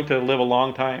it a point to live a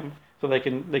long time, so they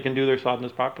can do their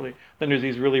sadhanas properly. Then there's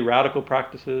these really radical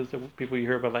practices that people you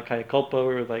hear about, like Kayakalpa,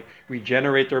 or like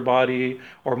regenerate their body,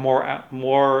 or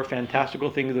more fantastical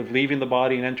things of leaving the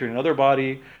body and entering another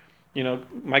body. You know,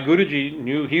 my Guruji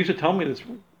knew. He used to tell me this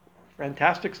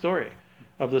fantastic story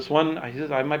of this one. He says,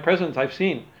 "My presence I've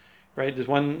seen, right? This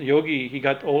one yogi, he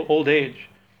got old age,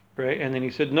 right? And then he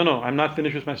said, no, I'm not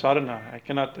finished with my sadhana.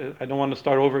 I don't want to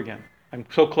start over again. I'm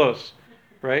so close,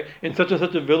 right? In such and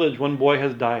such a village, one boy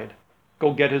has died.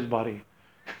 Go get his body,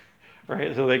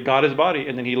 right? So they got his body,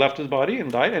 and then he left his body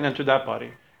and died and entered that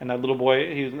body. And that little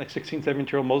boy, he was like 16,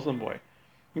 17-year-old Muslim boy.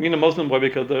 I mean a Muslim boy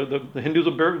because the Hindus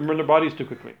will burn their bodies too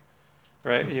quickly,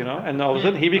 right? You know, and all of a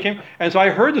sudden he became, and so I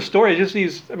heard the story, just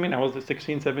these, I mean, I was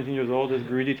 16, 17 years old, this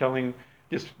Guruji telling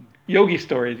just yogi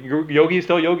stories, yogis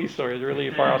tell yogi stories, really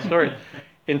far out stories.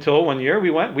 Until one year we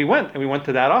went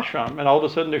to that ashram, and all of a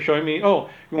sudden they're showing me, oh,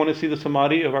 you want to see the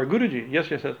samadhi of our Guruji? Yes,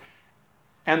 yes.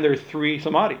 And there's 3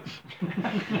 samadhis.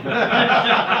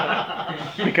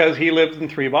 Because he lived in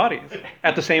 3 bodies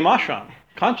at the same ashram,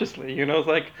 consciously. You know, it's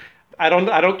like, I don't,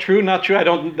 not true, I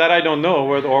don't know,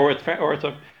 or it's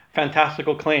a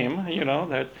fantastical claim, you know,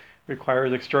 that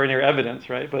requires extraordinary evidence,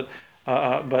 right? But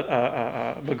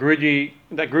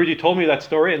Guruji told me that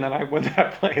story, and then I went to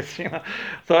that place, you know.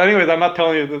 So anyways, I'm not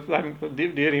telling you this, I'm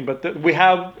deity, but we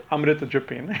have Amrita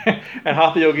dripping. And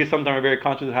Hatha yogis sometimes are very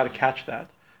conscious of how to catch that,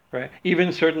 right?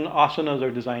 Even certain asanas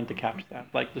are designed to catch that,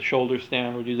 like the shoulder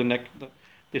stand, or the neck.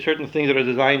 There's certain things that are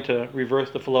designed to reverse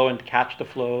the flow and catch the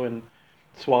flow and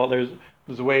swallow.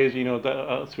 There's ways, you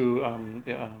know, through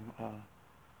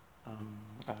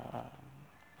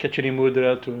Khichdi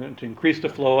mudra to increase the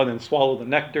flow and then swallow the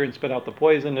nectar and spit out the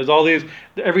poison. There's all these,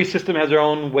 every system has their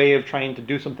own way of trying to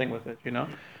do something with it, you know.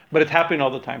 But it's happening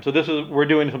all the time. So we're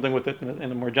doing something with it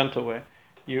in a more gentle way.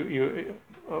 The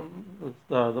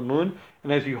moon,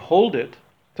 and as you hold it,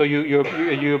 so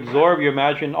you absorb, you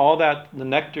imagine all that, the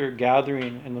nectar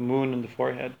gathering in the moon in the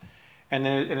forehead. And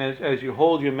then as you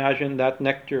hold, you imagine that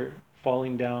nectar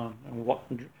falling down and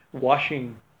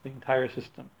washing the entire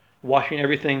system. Washing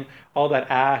everything, all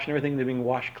that ash and everything being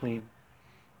washed clean,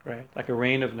 right? Like a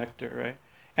rain of nectar, right?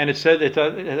 And it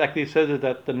actually says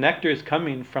that the nectar is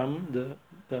coming from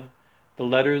the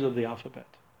letters of the alphabet.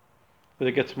 But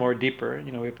it gets more deeper.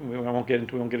 You know, we won't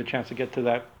get a chance to get to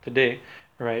that today,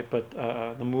 right? But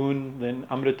the moon, then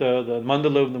Amrita, the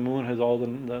mandala of the moon has all the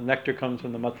nectar comes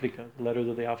from the matrika, the letters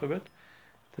of the alphabet.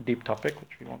 It's a deep topic,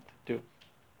 which we won't do.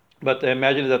 But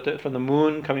imagine that from the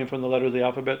moon coming from the letters of the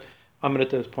alphabet,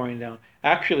 Amrita is pouring down.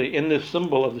 Actually, in this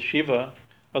symbol of the Shiva,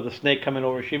 of the snake coming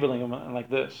over Shiva Lingam like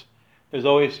this,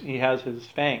 he has his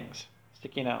fangs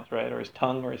sticking out, right? Or his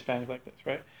tongue or his fangs like this,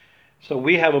 right? So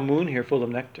we have a moon here full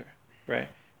of nectar, right?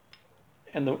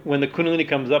 And when the Kundalini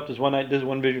comes up, this is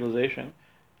one visualization,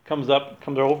 comes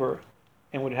over,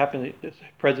 and what happens, it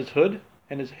spreads its hood,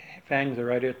 and his fangs are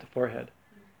right here at the forehead,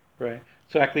 right?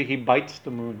 So actually he bites the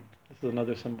moon. This is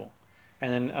another symbol.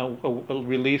 And then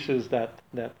releases the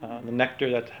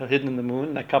nectar that's hidden in the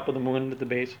moon, that cup of the moon at the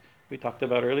base we talked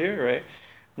about earlier, right?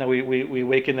 Now we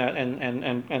awaken that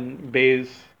and bathe.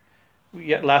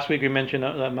 Last week we mentioned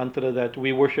that mantra that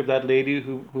we worship that lady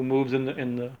who moves in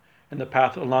the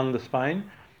path along the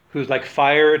spine, who's like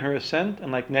fire in her ascent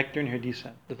and like nectar in her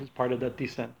descent. This is part of that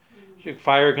descent.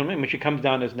 Fire, when she comes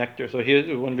down as nectar. So here's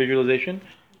one visualization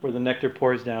where the nectar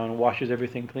pours down and washes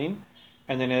everything clean,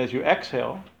 and then as you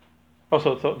exhale.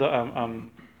 So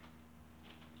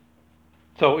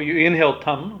you inhale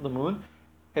Tam, the moon.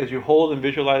 As you hold and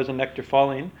visualize the nectar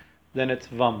falling, then it's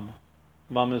Vam.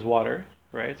 Vam is water,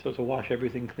 right? So to wash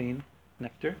everything clean,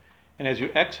 nectar. And as you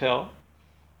exhale,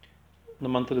 the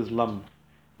mantra is Lam.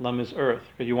 Lam is earth,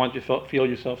 because you want to feel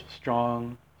yourself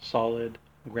strong, solid,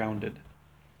 grounded.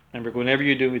 Remember, whenever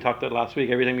you do, we talked about last week,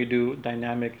 everything we do,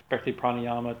 dynamic, especially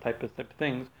pranayama type of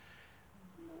things,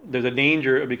 there's a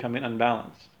danger of becoming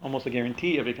unbalanced, almost a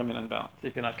guarantee of becoming unbalanced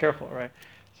if you're not careful, right?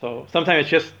 So sometimes it's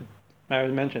just, I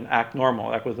mentioned, act normal.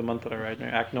 That was the mantra, right?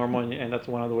 Act normal, and that's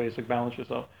one of the ways to balance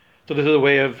yourself. So this is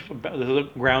a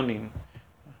grounding.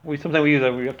 We use that. We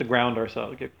have to ground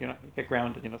ourselves. Get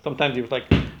grounded. You know, sometimes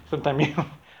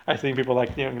I see people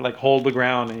like hold the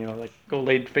ground and like go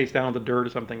lay face down on the dirt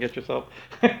or something. Get yourself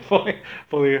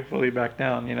fully back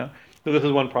down. You know. So this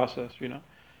is one process. You know.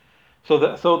 So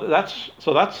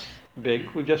that's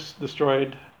big. We've just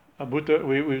destroyed Bhuta.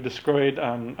 We've destroyed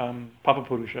Papa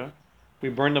Purusha. We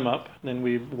burned them up. Then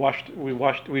we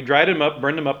dried them up,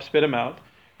 burned them up, spit them out,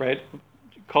 right?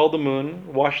 Called the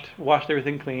moon, washed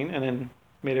everything clean, and then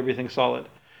made everything solid.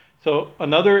 So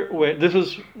another way. This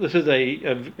is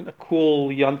a cool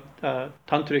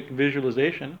tantric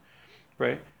visualization,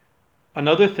 right?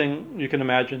 another thing you can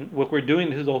imagine, what we're doing,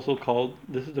 this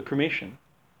is the cremation.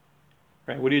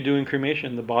 Right? What do you do in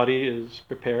cremation? The body is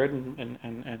prepared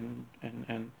and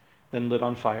then lit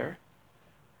on fire,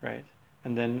 right?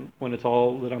 And then when it's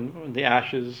all lit on, when the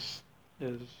ashes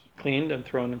is cleaned and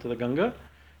thrown into the Ganga,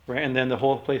 right? And then the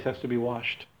whole place has to be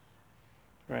washed,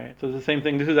 right? So it's the same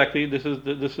thing. We're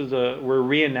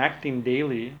reenacting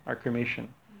daily our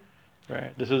cremation,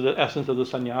 right? This is the essence of the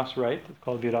sannyas rite. It's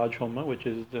called Viraj Homa, which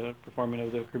is the performing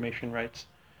of the cremation rites,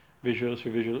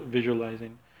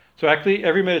 visualizing. So actually,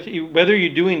 every meditation, whether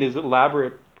you're doing this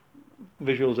elaborate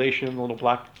visualization, a little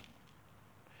black,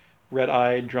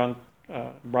 red-eyed, drunk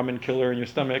Brahmin killer in your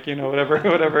stomach,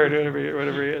 whatever it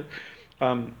is,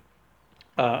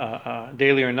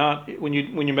 daily or not, when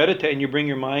you meditate and you bring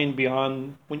your mind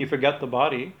beyond, when you forget the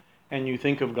body and you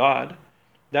think of God,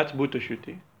 that's Bhuta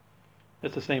Shuddhi.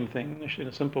 It's the same thing in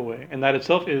a simple way, and that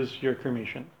itself is your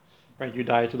cremation, right? You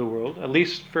die to the world, at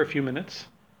least for a few minutes.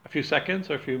 A few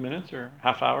seconds or a few minutes or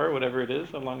half hour, whatever it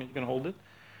is, how long you can hold it,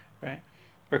 right?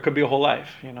 Or it could be a whole life,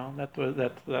 That's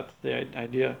the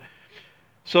idea.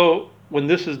 So when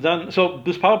this is done, so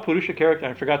this Purusha character,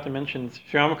 I forgot to mention,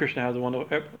 Sri Ramakrishna has one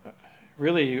of,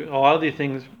 really, a lot of these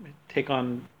things take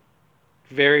on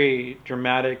very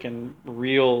dramatic and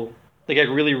real, they get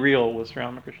really real with Sri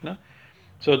Ramakrishna.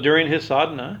 So during his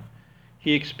sadhana,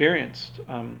 he experienced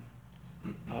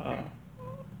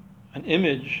an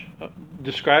image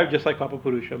described just like Papa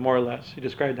Purusha, more or less. He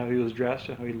described how he was dressed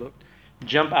and how he looked,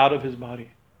 jump out of his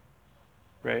body,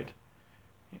 right?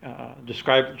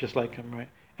 Described just like him, right?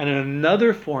 And then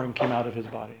another form came out of his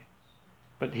body,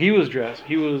 but he was dressed.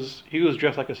 He was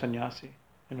dressed like a sannyasi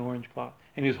in orange cloth,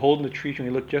 and he was holding a tree and he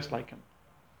looked just like him.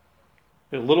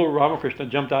 The little Ramakrishna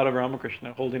jumped out of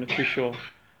Ramakrishna holding a trishul,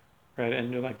 right,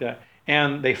 and like that.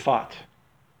 And they fought,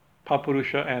 Papa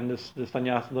Purusha and this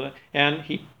sannyasi, and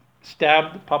he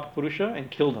stabbed Papa Purusha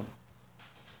and killed him,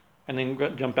 and then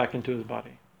jumped back into his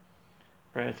body,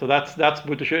 right? So that's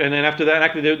Bhuta Shuddhi. And then after that,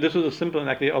 actually, this was a simple, and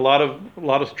actually a lot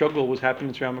of struggle was happening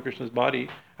in Sri Ramakrishna's body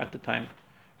at the time,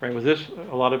 right? With this,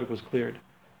 a lot of it was cleared,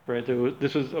 right?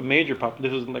 This was a major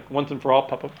this was like once and for all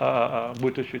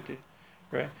Bhuta Shuddhi,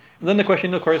 right? And then the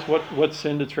question, of course, what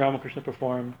sin did Sri Ramakrishna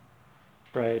perform?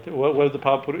 Right. What was the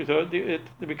Papa Purusha? So it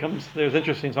becomes, there's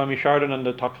interesting. Swami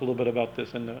Shardananda talks a little bit about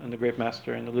this in the Great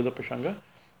Master in the Lila Prasanga,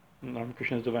 in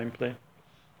Ramakrishna's Divine Play.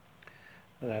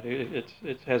 That it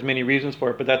has many reasons for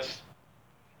it, but that's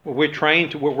what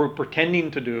we're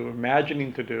pretending to do,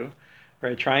 imagining to do,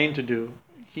 right? Trying to do.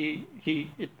 They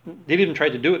didn't even try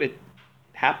to do it. It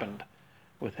happened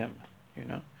with him,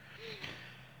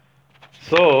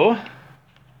 So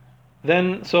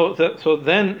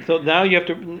now you have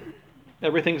to.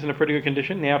 Everything's in a pretty good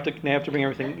condition. Now you have to bring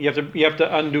everything. You have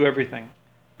to undo everything,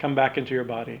 come back into your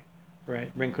body,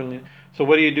 right? Bring Kundalini. So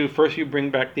what do you do? First, you bring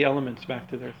back the elements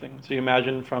back to their thing. So you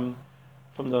imagine from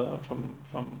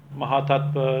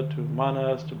Mahatattva to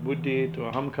Manas to Buddhi to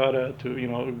Ahamkara to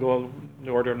go in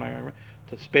the order of my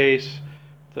to space,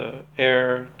 to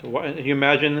air, to you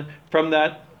imagine from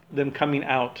that them coming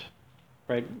out,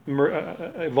 right?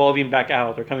 Evolving back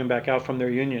out or coming back out from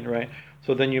their union, right?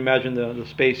 So then you imagine the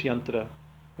space yantra,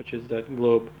 which is that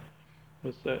globe,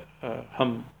 with the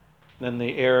hum. Then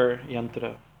the air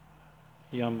yantra,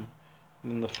 yam.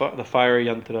 And then the fire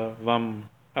yantra, vam,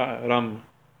 ram.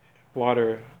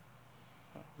 Water,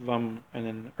 vam. And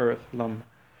then earth, lam.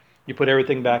 You put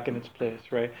everything back in its place,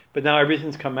 right? But now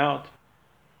everything's come out,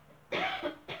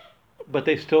 but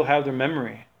they still have their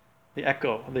memory, the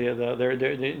echo.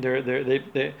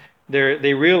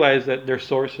 They realize that their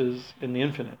source is in the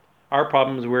infinite. Our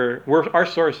problem is our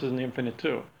source is in the infinite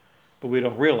too, but we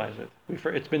don't realize it.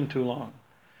 It's been too long,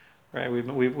 right?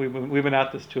 We've been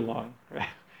at this too long, right?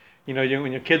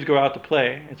 When your kids go out to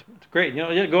play, it's great.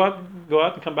 Go out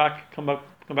and come back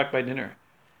by dinner.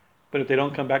 But if they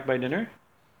don't come back by dinner,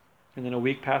 and then a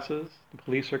week passes, the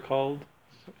police are called.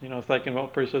 It's like in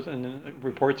what persons, and then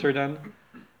reports are done,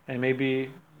 and maybe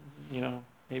years.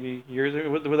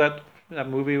 Was that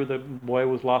movie where the boy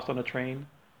was lost on a train?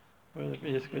 Like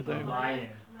it's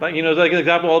like an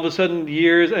example. All of a sudden,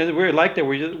 years, and we're like that.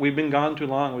 We've been gone too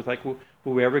long. It's like, will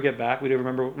we ever get back? We don't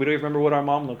even remember what our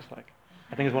mom looks like.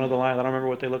 I think it's one of the lines. I don't remember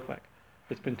what they look like.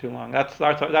 It's been too long. That's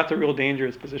a real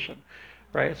dangerous position,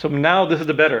 right? So now this is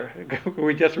the better.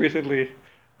 We just recently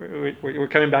we're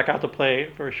coming back out to play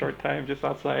for a short time, just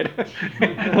outside,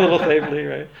 a little safely,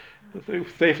 right?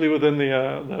 Safely within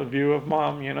the view of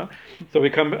mom, So we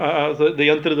come the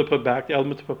yantra to put back, the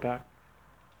element to put back.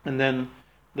 And then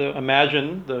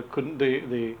imagine the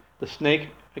snake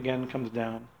again comes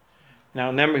down. Now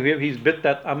remember, he's bit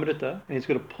that amrita, and he's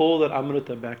going to pull that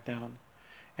amrita back down.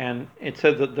 And it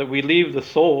says that we leave the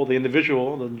soul, the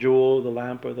individual, the jewel, the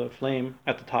lamp, or the flame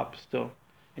at the top still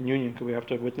in union, because we have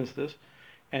to witness this.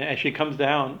 And as she comes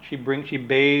down, she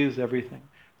bathes everything.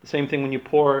 The same thing when we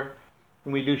pour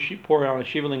out a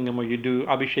Shiva Lingam, or you do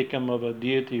Abhishekam of a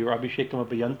deity or Abhishekam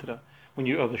of a yantra,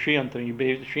 of the Sri Yantra, you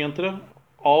bathe the Sri Yantra,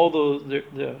 all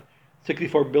the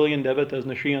 64 billion devatas in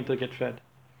the Sri Yantra get fed.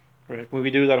 Right. When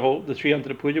we do the Sri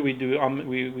Yantra puja,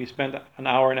 we spend an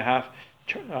hour and a half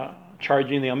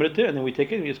charging the Amrita, and then we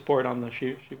take it and we just pour it on the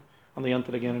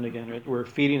Yantra again and again. Right? We're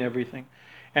feeding everything.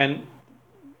 And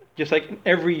just like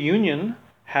every union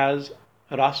has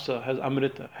rasa, has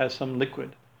Amrita, has some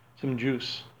liquid, some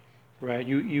juice. Right?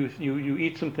 You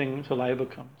eat something, saliva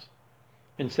comes.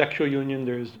 In sexual union,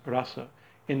 there's rasa.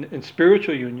 In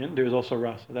spiritual union, there's also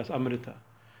rasa. That's Amrita.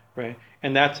 Right?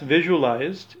 And that's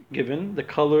visualized given the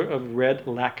color of red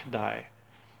lac dye.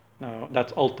 Now,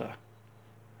 that's ulta.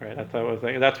 Right?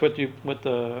 That's what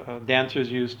the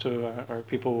dancers use to, or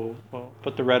people will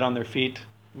put the red on their feet.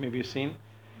 Maybe you've seen.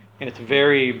 And it's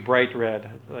very bright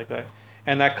red, like that.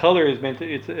 And that color is meant to,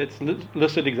 it's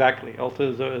listed exactly.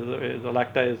 Ulta is the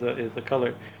lac dye is the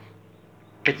color.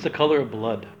 It's the color of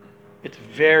blood. It's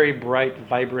very bright,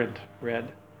 vibrant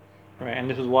red. Right? And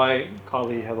this is why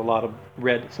Kali has a lot of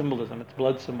red symbolism. It's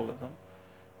blood symbolism.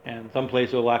 And some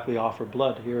places will actually offer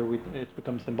blood. Here it's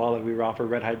become symbolic. We offer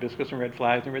red hibiscus and red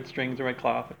flags and red strings and red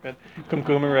cloth and red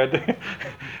kumkum and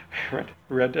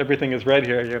red. Everything is red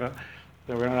here,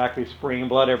 So we're not actually spraying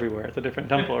blood everywhere. It's a different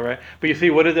temple, right? But you see,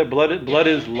 what is it? Blood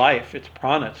is life. It's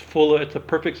prana. It's a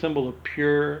perfect symbol of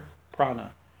pure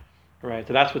prana. Right?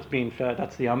 So that's what's being fed.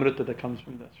 That's the amrita that comes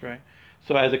from this, right?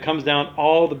 So as it comes down,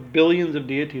 all the billions of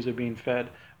deities are being fed.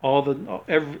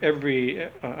 Every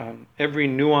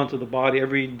nuance of the body,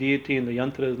 every deity in the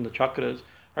yantras and the chakras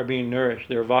are being nourished.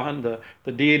 Their vahan,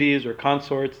 the deities or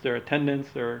consorts, their attendants,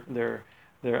 their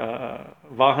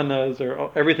vahanas,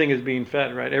 everything is being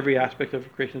fed. Right, every aspect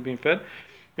of creation is being fed.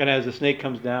 And as the snake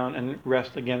comes down and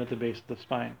rests again at the base of the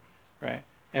spine, right,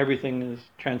 everything is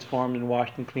transformed and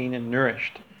washed and clean and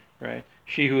nourished. Right,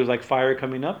 she who is like fire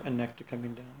coming up and nectar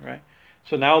coming down. Right.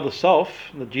 So now the self,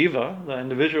 the jiva, the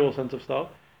individual sense of self,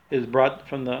 is brought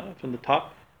from the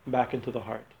top back into the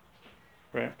heart,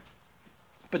 right?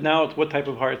 But now it's what type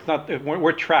of heart? It's not.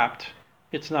 We're trapped.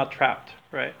 It's not trapped,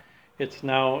 right? It's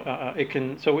now.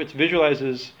 It's visualized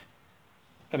as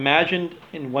imagined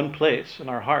in one place in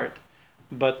our heart,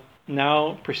 but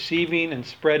now perceiving and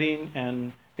spreading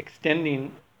and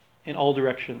extending in all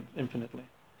directions infinitely,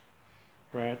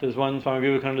 right? There's one Swami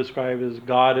Vivekananda described as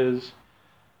God is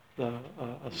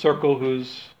a circle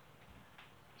whose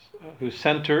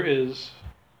center is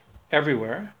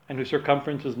everywhere and whose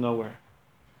circumference is nowhere.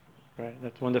 Right?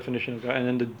 That's one definition of God.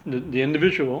 And then the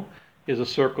individual is a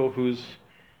circle whose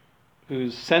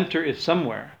center is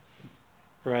somewhere,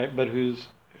 right? But whose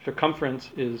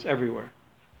circumference is everywhere.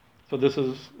 So this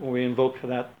is when we invoke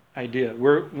that idea.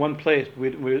 We're one place.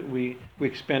 We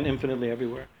expand infinitely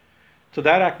everywhere. So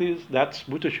that's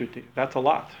Bhutashuddhi. That's a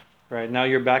lot. Right, now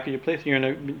you're back at your place.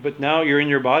 But now you're in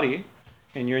your body,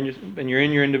 and you're in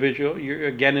your individual. You're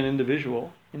again an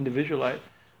individualized,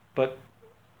 but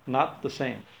not the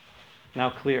same. Now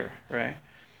clear, right?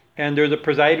 And there's a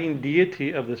presiding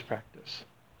deity of this practice,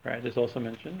 right? It's also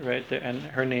mentioned, right? And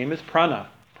her name is Prana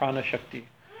Shakti.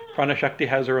 Prana Shakti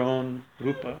has her own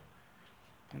rupa.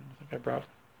 I think I brought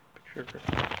a picture of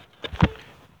her.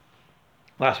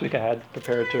 Last week I had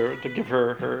prepared to give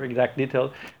her exact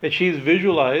details. But she's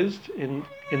visualized in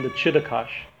the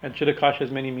Chittakash. And Chittakash has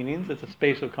many meanings. It's a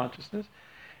space of consciousness.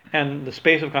 And the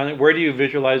space of consciousness, where do you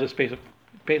visualize a space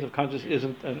of consciousness?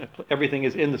 Everything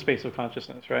is in the space of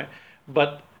consciousness, right?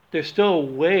 But there's still a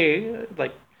way,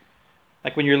 like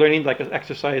when you're learning like an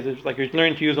exercise, it's like you're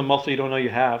learning to use a muscle you don't know you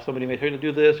have. Somebody may tell you to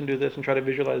do this and try to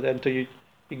visualize that until you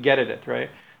get at it,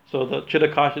 right? So the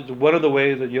Chittakash is one of the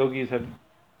ways that yogis have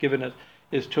given us,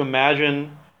 is to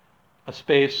imagine a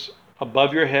space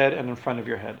above your head and in front of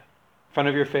your head. In front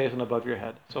of your face and above your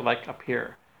head. So like up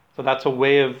here. So that's a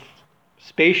way of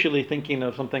spatially thinking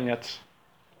of something that's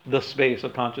the space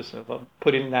of consciousness, of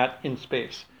putting that in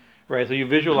space. Right? So you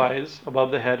visualize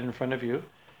above the head in front of you,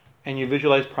 and you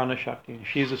visualize Prana Shakti.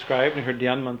 She's described in her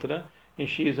Dhyan Mantra, and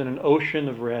she's in an ocean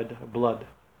of red blood.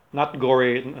 Not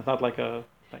gory, it's not like a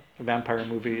vampire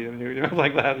movie,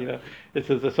 like that. It's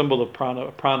a symbol of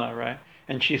prana, right?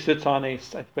 And she sits on I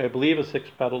believe a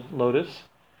 6-petaled lotus,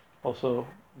 also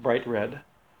bright red.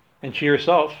 And she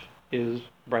herself is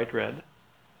bright red,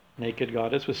 naked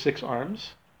goddess with 6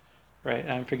 arms, right?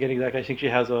 I'm forgetting exactly. I think she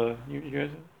has a. You guys,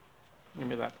 give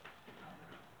me that.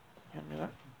 Give me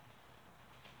that.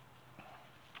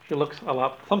 She looks a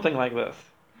lot something like this.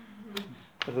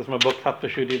 This is my book Tattva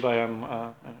Shuddhi by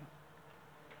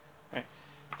right.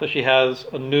 So she has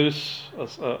a noose, a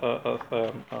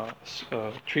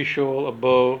trishul, a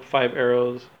bow, 5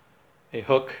 arrows, a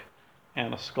hook,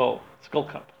 and a skull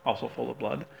cup, also full of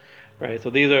blood. Right. So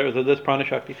this prana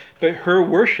shakti. But her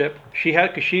worship,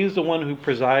 because she's the one who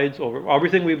presides over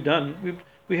everything we've done.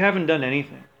 We haven't done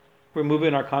anything. We're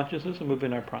moving our consciousness and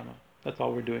moving our prana. That's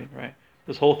all we're doing. Right.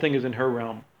 This whole thing is in her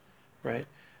realm. Right.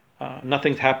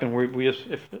 Nothing's happened. We just,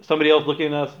 if somebody else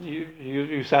looking at us,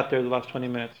 you sat there the last 20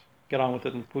 minutes. Get on with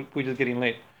it, and puja's getting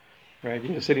late, right?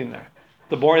 You're just sitting there.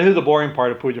 This is the boring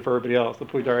part of puja for everybody else. The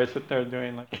puja is sitting there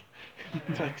doing like,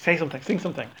 it's like, say something, sing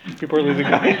something. People are losing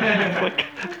mind. It's like,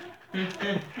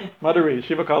 Madhuri,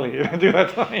 Shiva Kali, do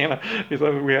that song.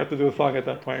 We have to do a song at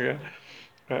that point,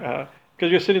 yeah. Because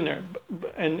you're sitting there,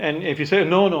 and if you say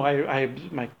no, I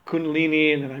my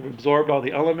kundalini, and then I've absorbed all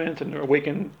the elements and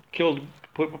awakened, killed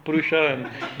Purusha, and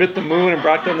bit the moon and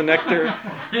brought down the nectar.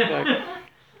 Like,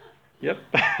 yep.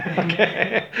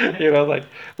 Okay. Like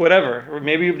whatever. Or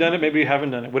maybe you've done it, maybe you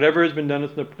haven't done it. Whatever has been done,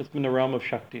 it's been the realm of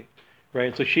Shakti,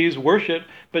 right? So she's worshipped,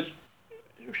 but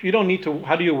you don't need to.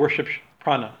 How do you worship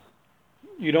prana?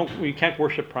 You can't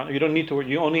worship prana. You don't need to.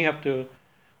 You only have to.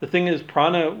 The thing is,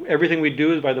 prana. Everything we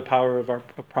do is by the power of our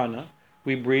prana.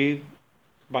 We breathe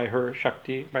by her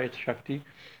Shakti, by its Shakti.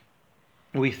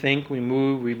 We think, we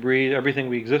move, we breathe. Everything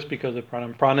we exist because of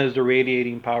prana. Prana is the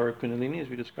radiating power of Kundalini, as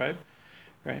we described,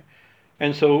 right?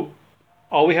 And so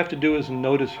all we have to do is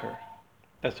notice her.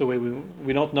 That's the way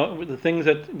we don't know the things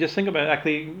that, just think about it,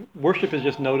 actually worship is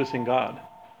just noticing God.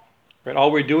 Right?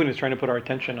 All we're doing is trying to put our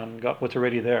attention on God, what's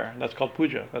already there. That's called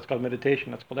puja, that's called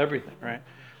meditation, that's called everything, right?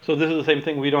 So this is the same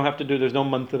thing. We don't have to do, there's no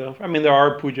mantra. I mean, there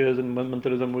are pujas and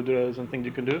mantras and mudras and things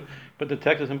you can do, but the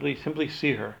text is simply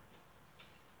see her.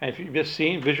 And if you're just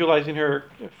visualizing her,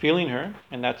 feeling her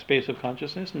in that space of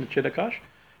consciousness, in the Chidakash,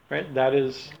 right? That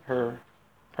is her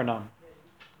pranam.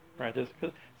 Right.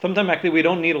 Sometimes actually we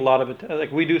don't need a lot of it.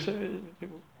 Like we do.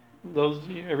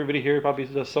 Everybody here probably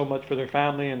does so much for their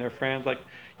family and their friends. Like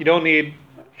you don't need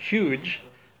huge,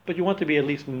 but you want to be at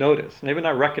least noticed. Maybe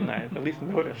not recognized, at least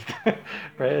noticed.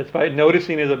 Right. It's by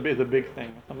noticing is a big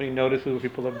thing. Somebody notices what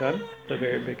people have done. It's a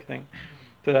very big thing.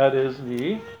 So that is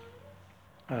the.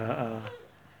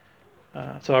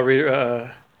 So I'll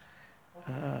read.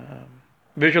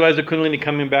 Visualize the Kundalini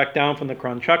coming back down from the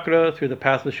crown chakra through the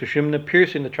path of Sushumna,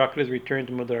 piercing the chakras, return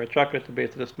to Muladhara chakra at the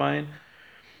base of the spine.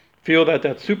 Feel that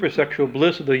supersexual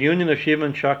bliss of the union of Shiva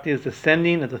and Shakti is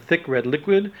descending as a thick red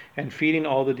liquid and feeding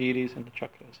all the deities in the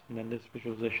chakras. And then this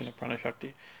visualization of Prana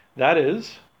Shakti. That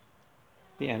is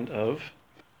the end of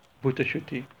Bhuta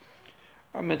Shuddhi.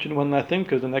 I'll mention one last thing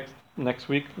because the next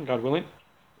week, God willing,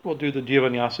 we'll do the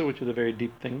Jivanyasa, which is a very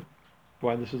deep thing,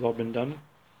 why this has all been done.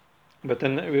 But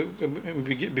then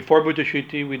before Bhuta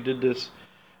Shuddhi, we did this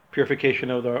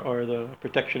purification of the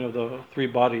protection of the 3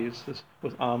 bodies. This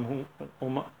was Am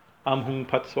Hung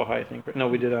Pat Swaha, I think. No,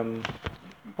 we did Om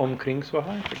Kring Swaha,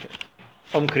 I forget.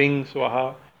 Om Kring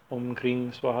Swaha, Om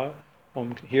Kring Swaha.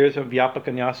 Here's a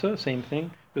Vyapakanyasa, same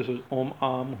thing. This was Om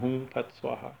Am Hung Pat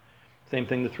Swaha. Same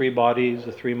thing, the 3 bodies,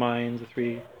 the 3 minds,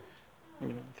 the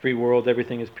 3 worlds,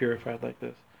 everything is purified like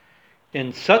this.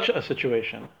 In such a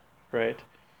situation, right?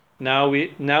 Now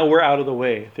we're out of the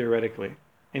way, theoretically.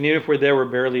 And even if we're there, we're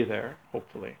barely there,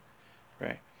 hopefully.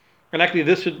 Right? And actually,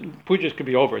 pujas could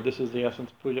be over. This is the essence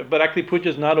of puja. But actually, puja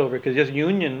is not over, because yes,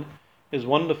 union is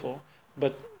wonderful.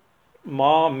 But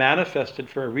Ma manifested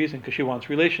for a reason, because she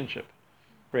wants relationship.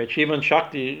 Right? Shiva and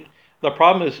Shakti, the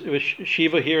problem is with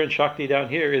Shiva here and Shakti down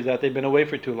here is that they've been away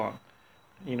for too long.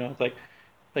 It's like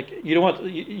you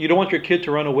don't want your kid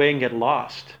to run away and get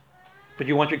lost, but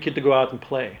you want your kid to go out and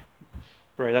play.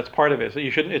 Right, that's part of it. So you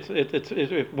shouldn't.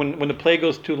 When the play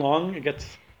goes too long, it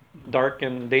gets dark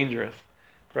and dangerous,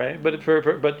 right? But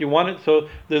but you want it. So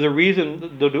there's a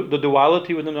reason. The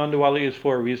duality with the non-duality is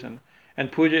for a reason,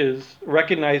 and puja is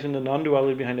recognizing the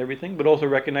non-duality behind everything, but also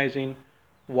recognizing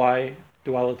why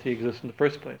duality exists in the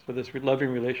first place. For this loving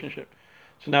relationship.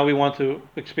 So now we want to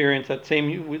experience that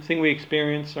same thing we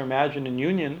experience or imagine in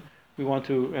union. We want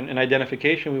to in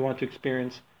identification. We want to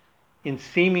experience in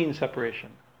seeming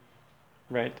separation.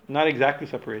 Right, not exactly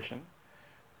separation,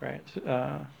 right?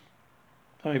 Swami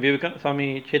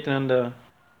Chaitananda,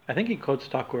 I think he quotes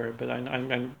Thakur, but I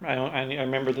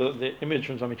remember the image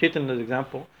from Swami Chaitananda's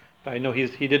example. But I know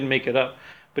he didn't make it up,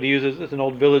 but he uses it's an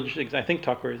old village. I think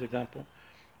Thakur's example,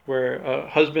 where a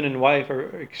husband and wife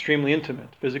are extremely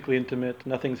intimate, physically intimate,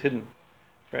 nothing's hidden,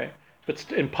 right?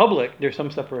 But in public, there's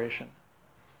some separation.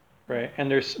 Right,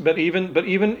 and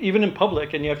even in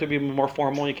public, and you have to be more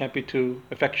formal. You can't be too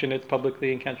affectionate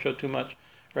publicly, and can't show too much,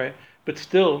 right? But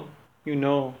still, you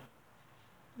know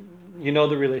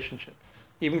the relationship,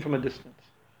 even from a distance.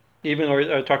 Even,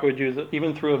 or talk with Jews,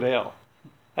 even through a veil.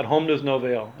 At home there's no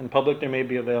veil. In public there may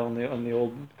be a veil in the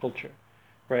old culture,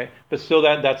 right? But still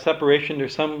that separation,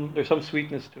 there's some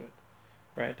sweetness to it,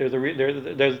 right?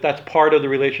 That's part of the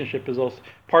relationship, is also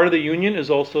part of the union, is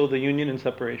also the union in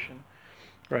separation,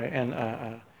 right?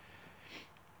 And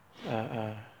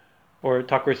or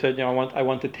Thakur said, I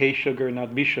want to taste sugar,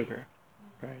 not be sugar,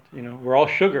 right? We're all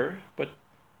sugar, but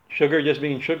sugar just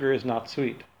being sugar is not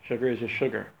sweet. Sugar is just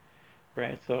sugar,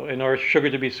 right? So in order for sugar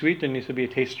to be sweet, there needs to be a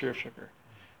taster of sugar,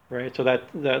 right? So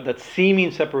that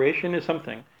seeming separation is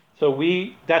something. So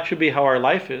that should be how our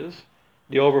life is,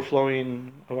 the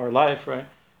overflowing of our life, right?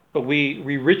 But we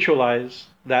ritualize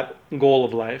that goal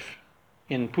of life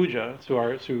in puja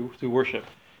through worship,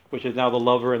 which is now the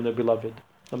lover and the beloved,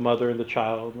 the mother and the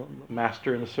child, the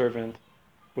master and the servant,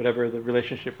 whatever the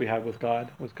relationship we have with God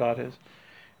is.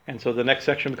 And so the next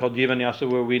section called Jivanyasa,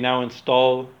 where we now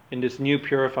install in this new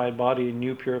purified body,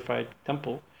 new purified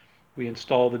temple, we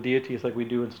install the deities like we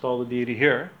do install the deity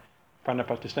here.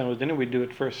 Pranapratisthana dinner, we do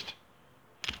it first.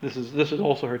 This is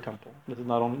also her temple. This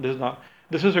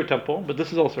is her temple, but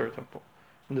this is also her temple.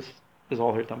 And this is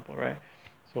all her temple, right?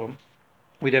 So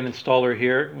we then install her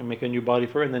here and make a new body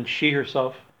for her, and then she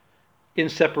herself, in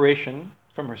separation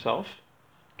from herself,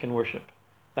 can worship.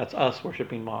 That's us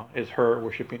worshiping Ma, is her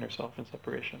worshiping herself in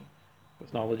separation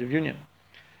with knowledge of union.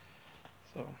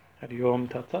 So, Hari Om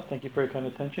Tat Sat. Thank you for your kind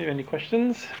attention. Any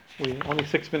questions? We only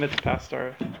 6 minutes past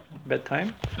our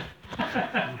bedtime.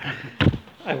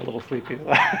 I'm a little sleepy.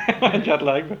 Jet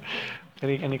lag. But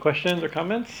any questions or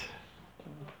comments?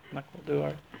 Not going to do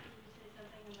our.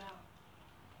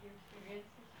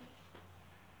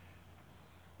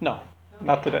 No,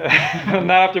 not today. Not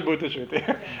after Bhuta Shruti.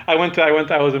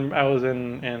 I was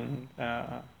in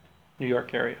New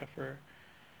York area for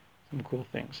some cool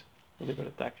things. We'll leave it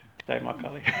at that. Jai Ma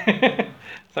Kali.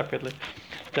 Separately.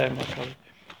 Jai Ma Kali.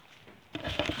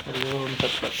 Hari Om Tat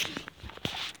Sat.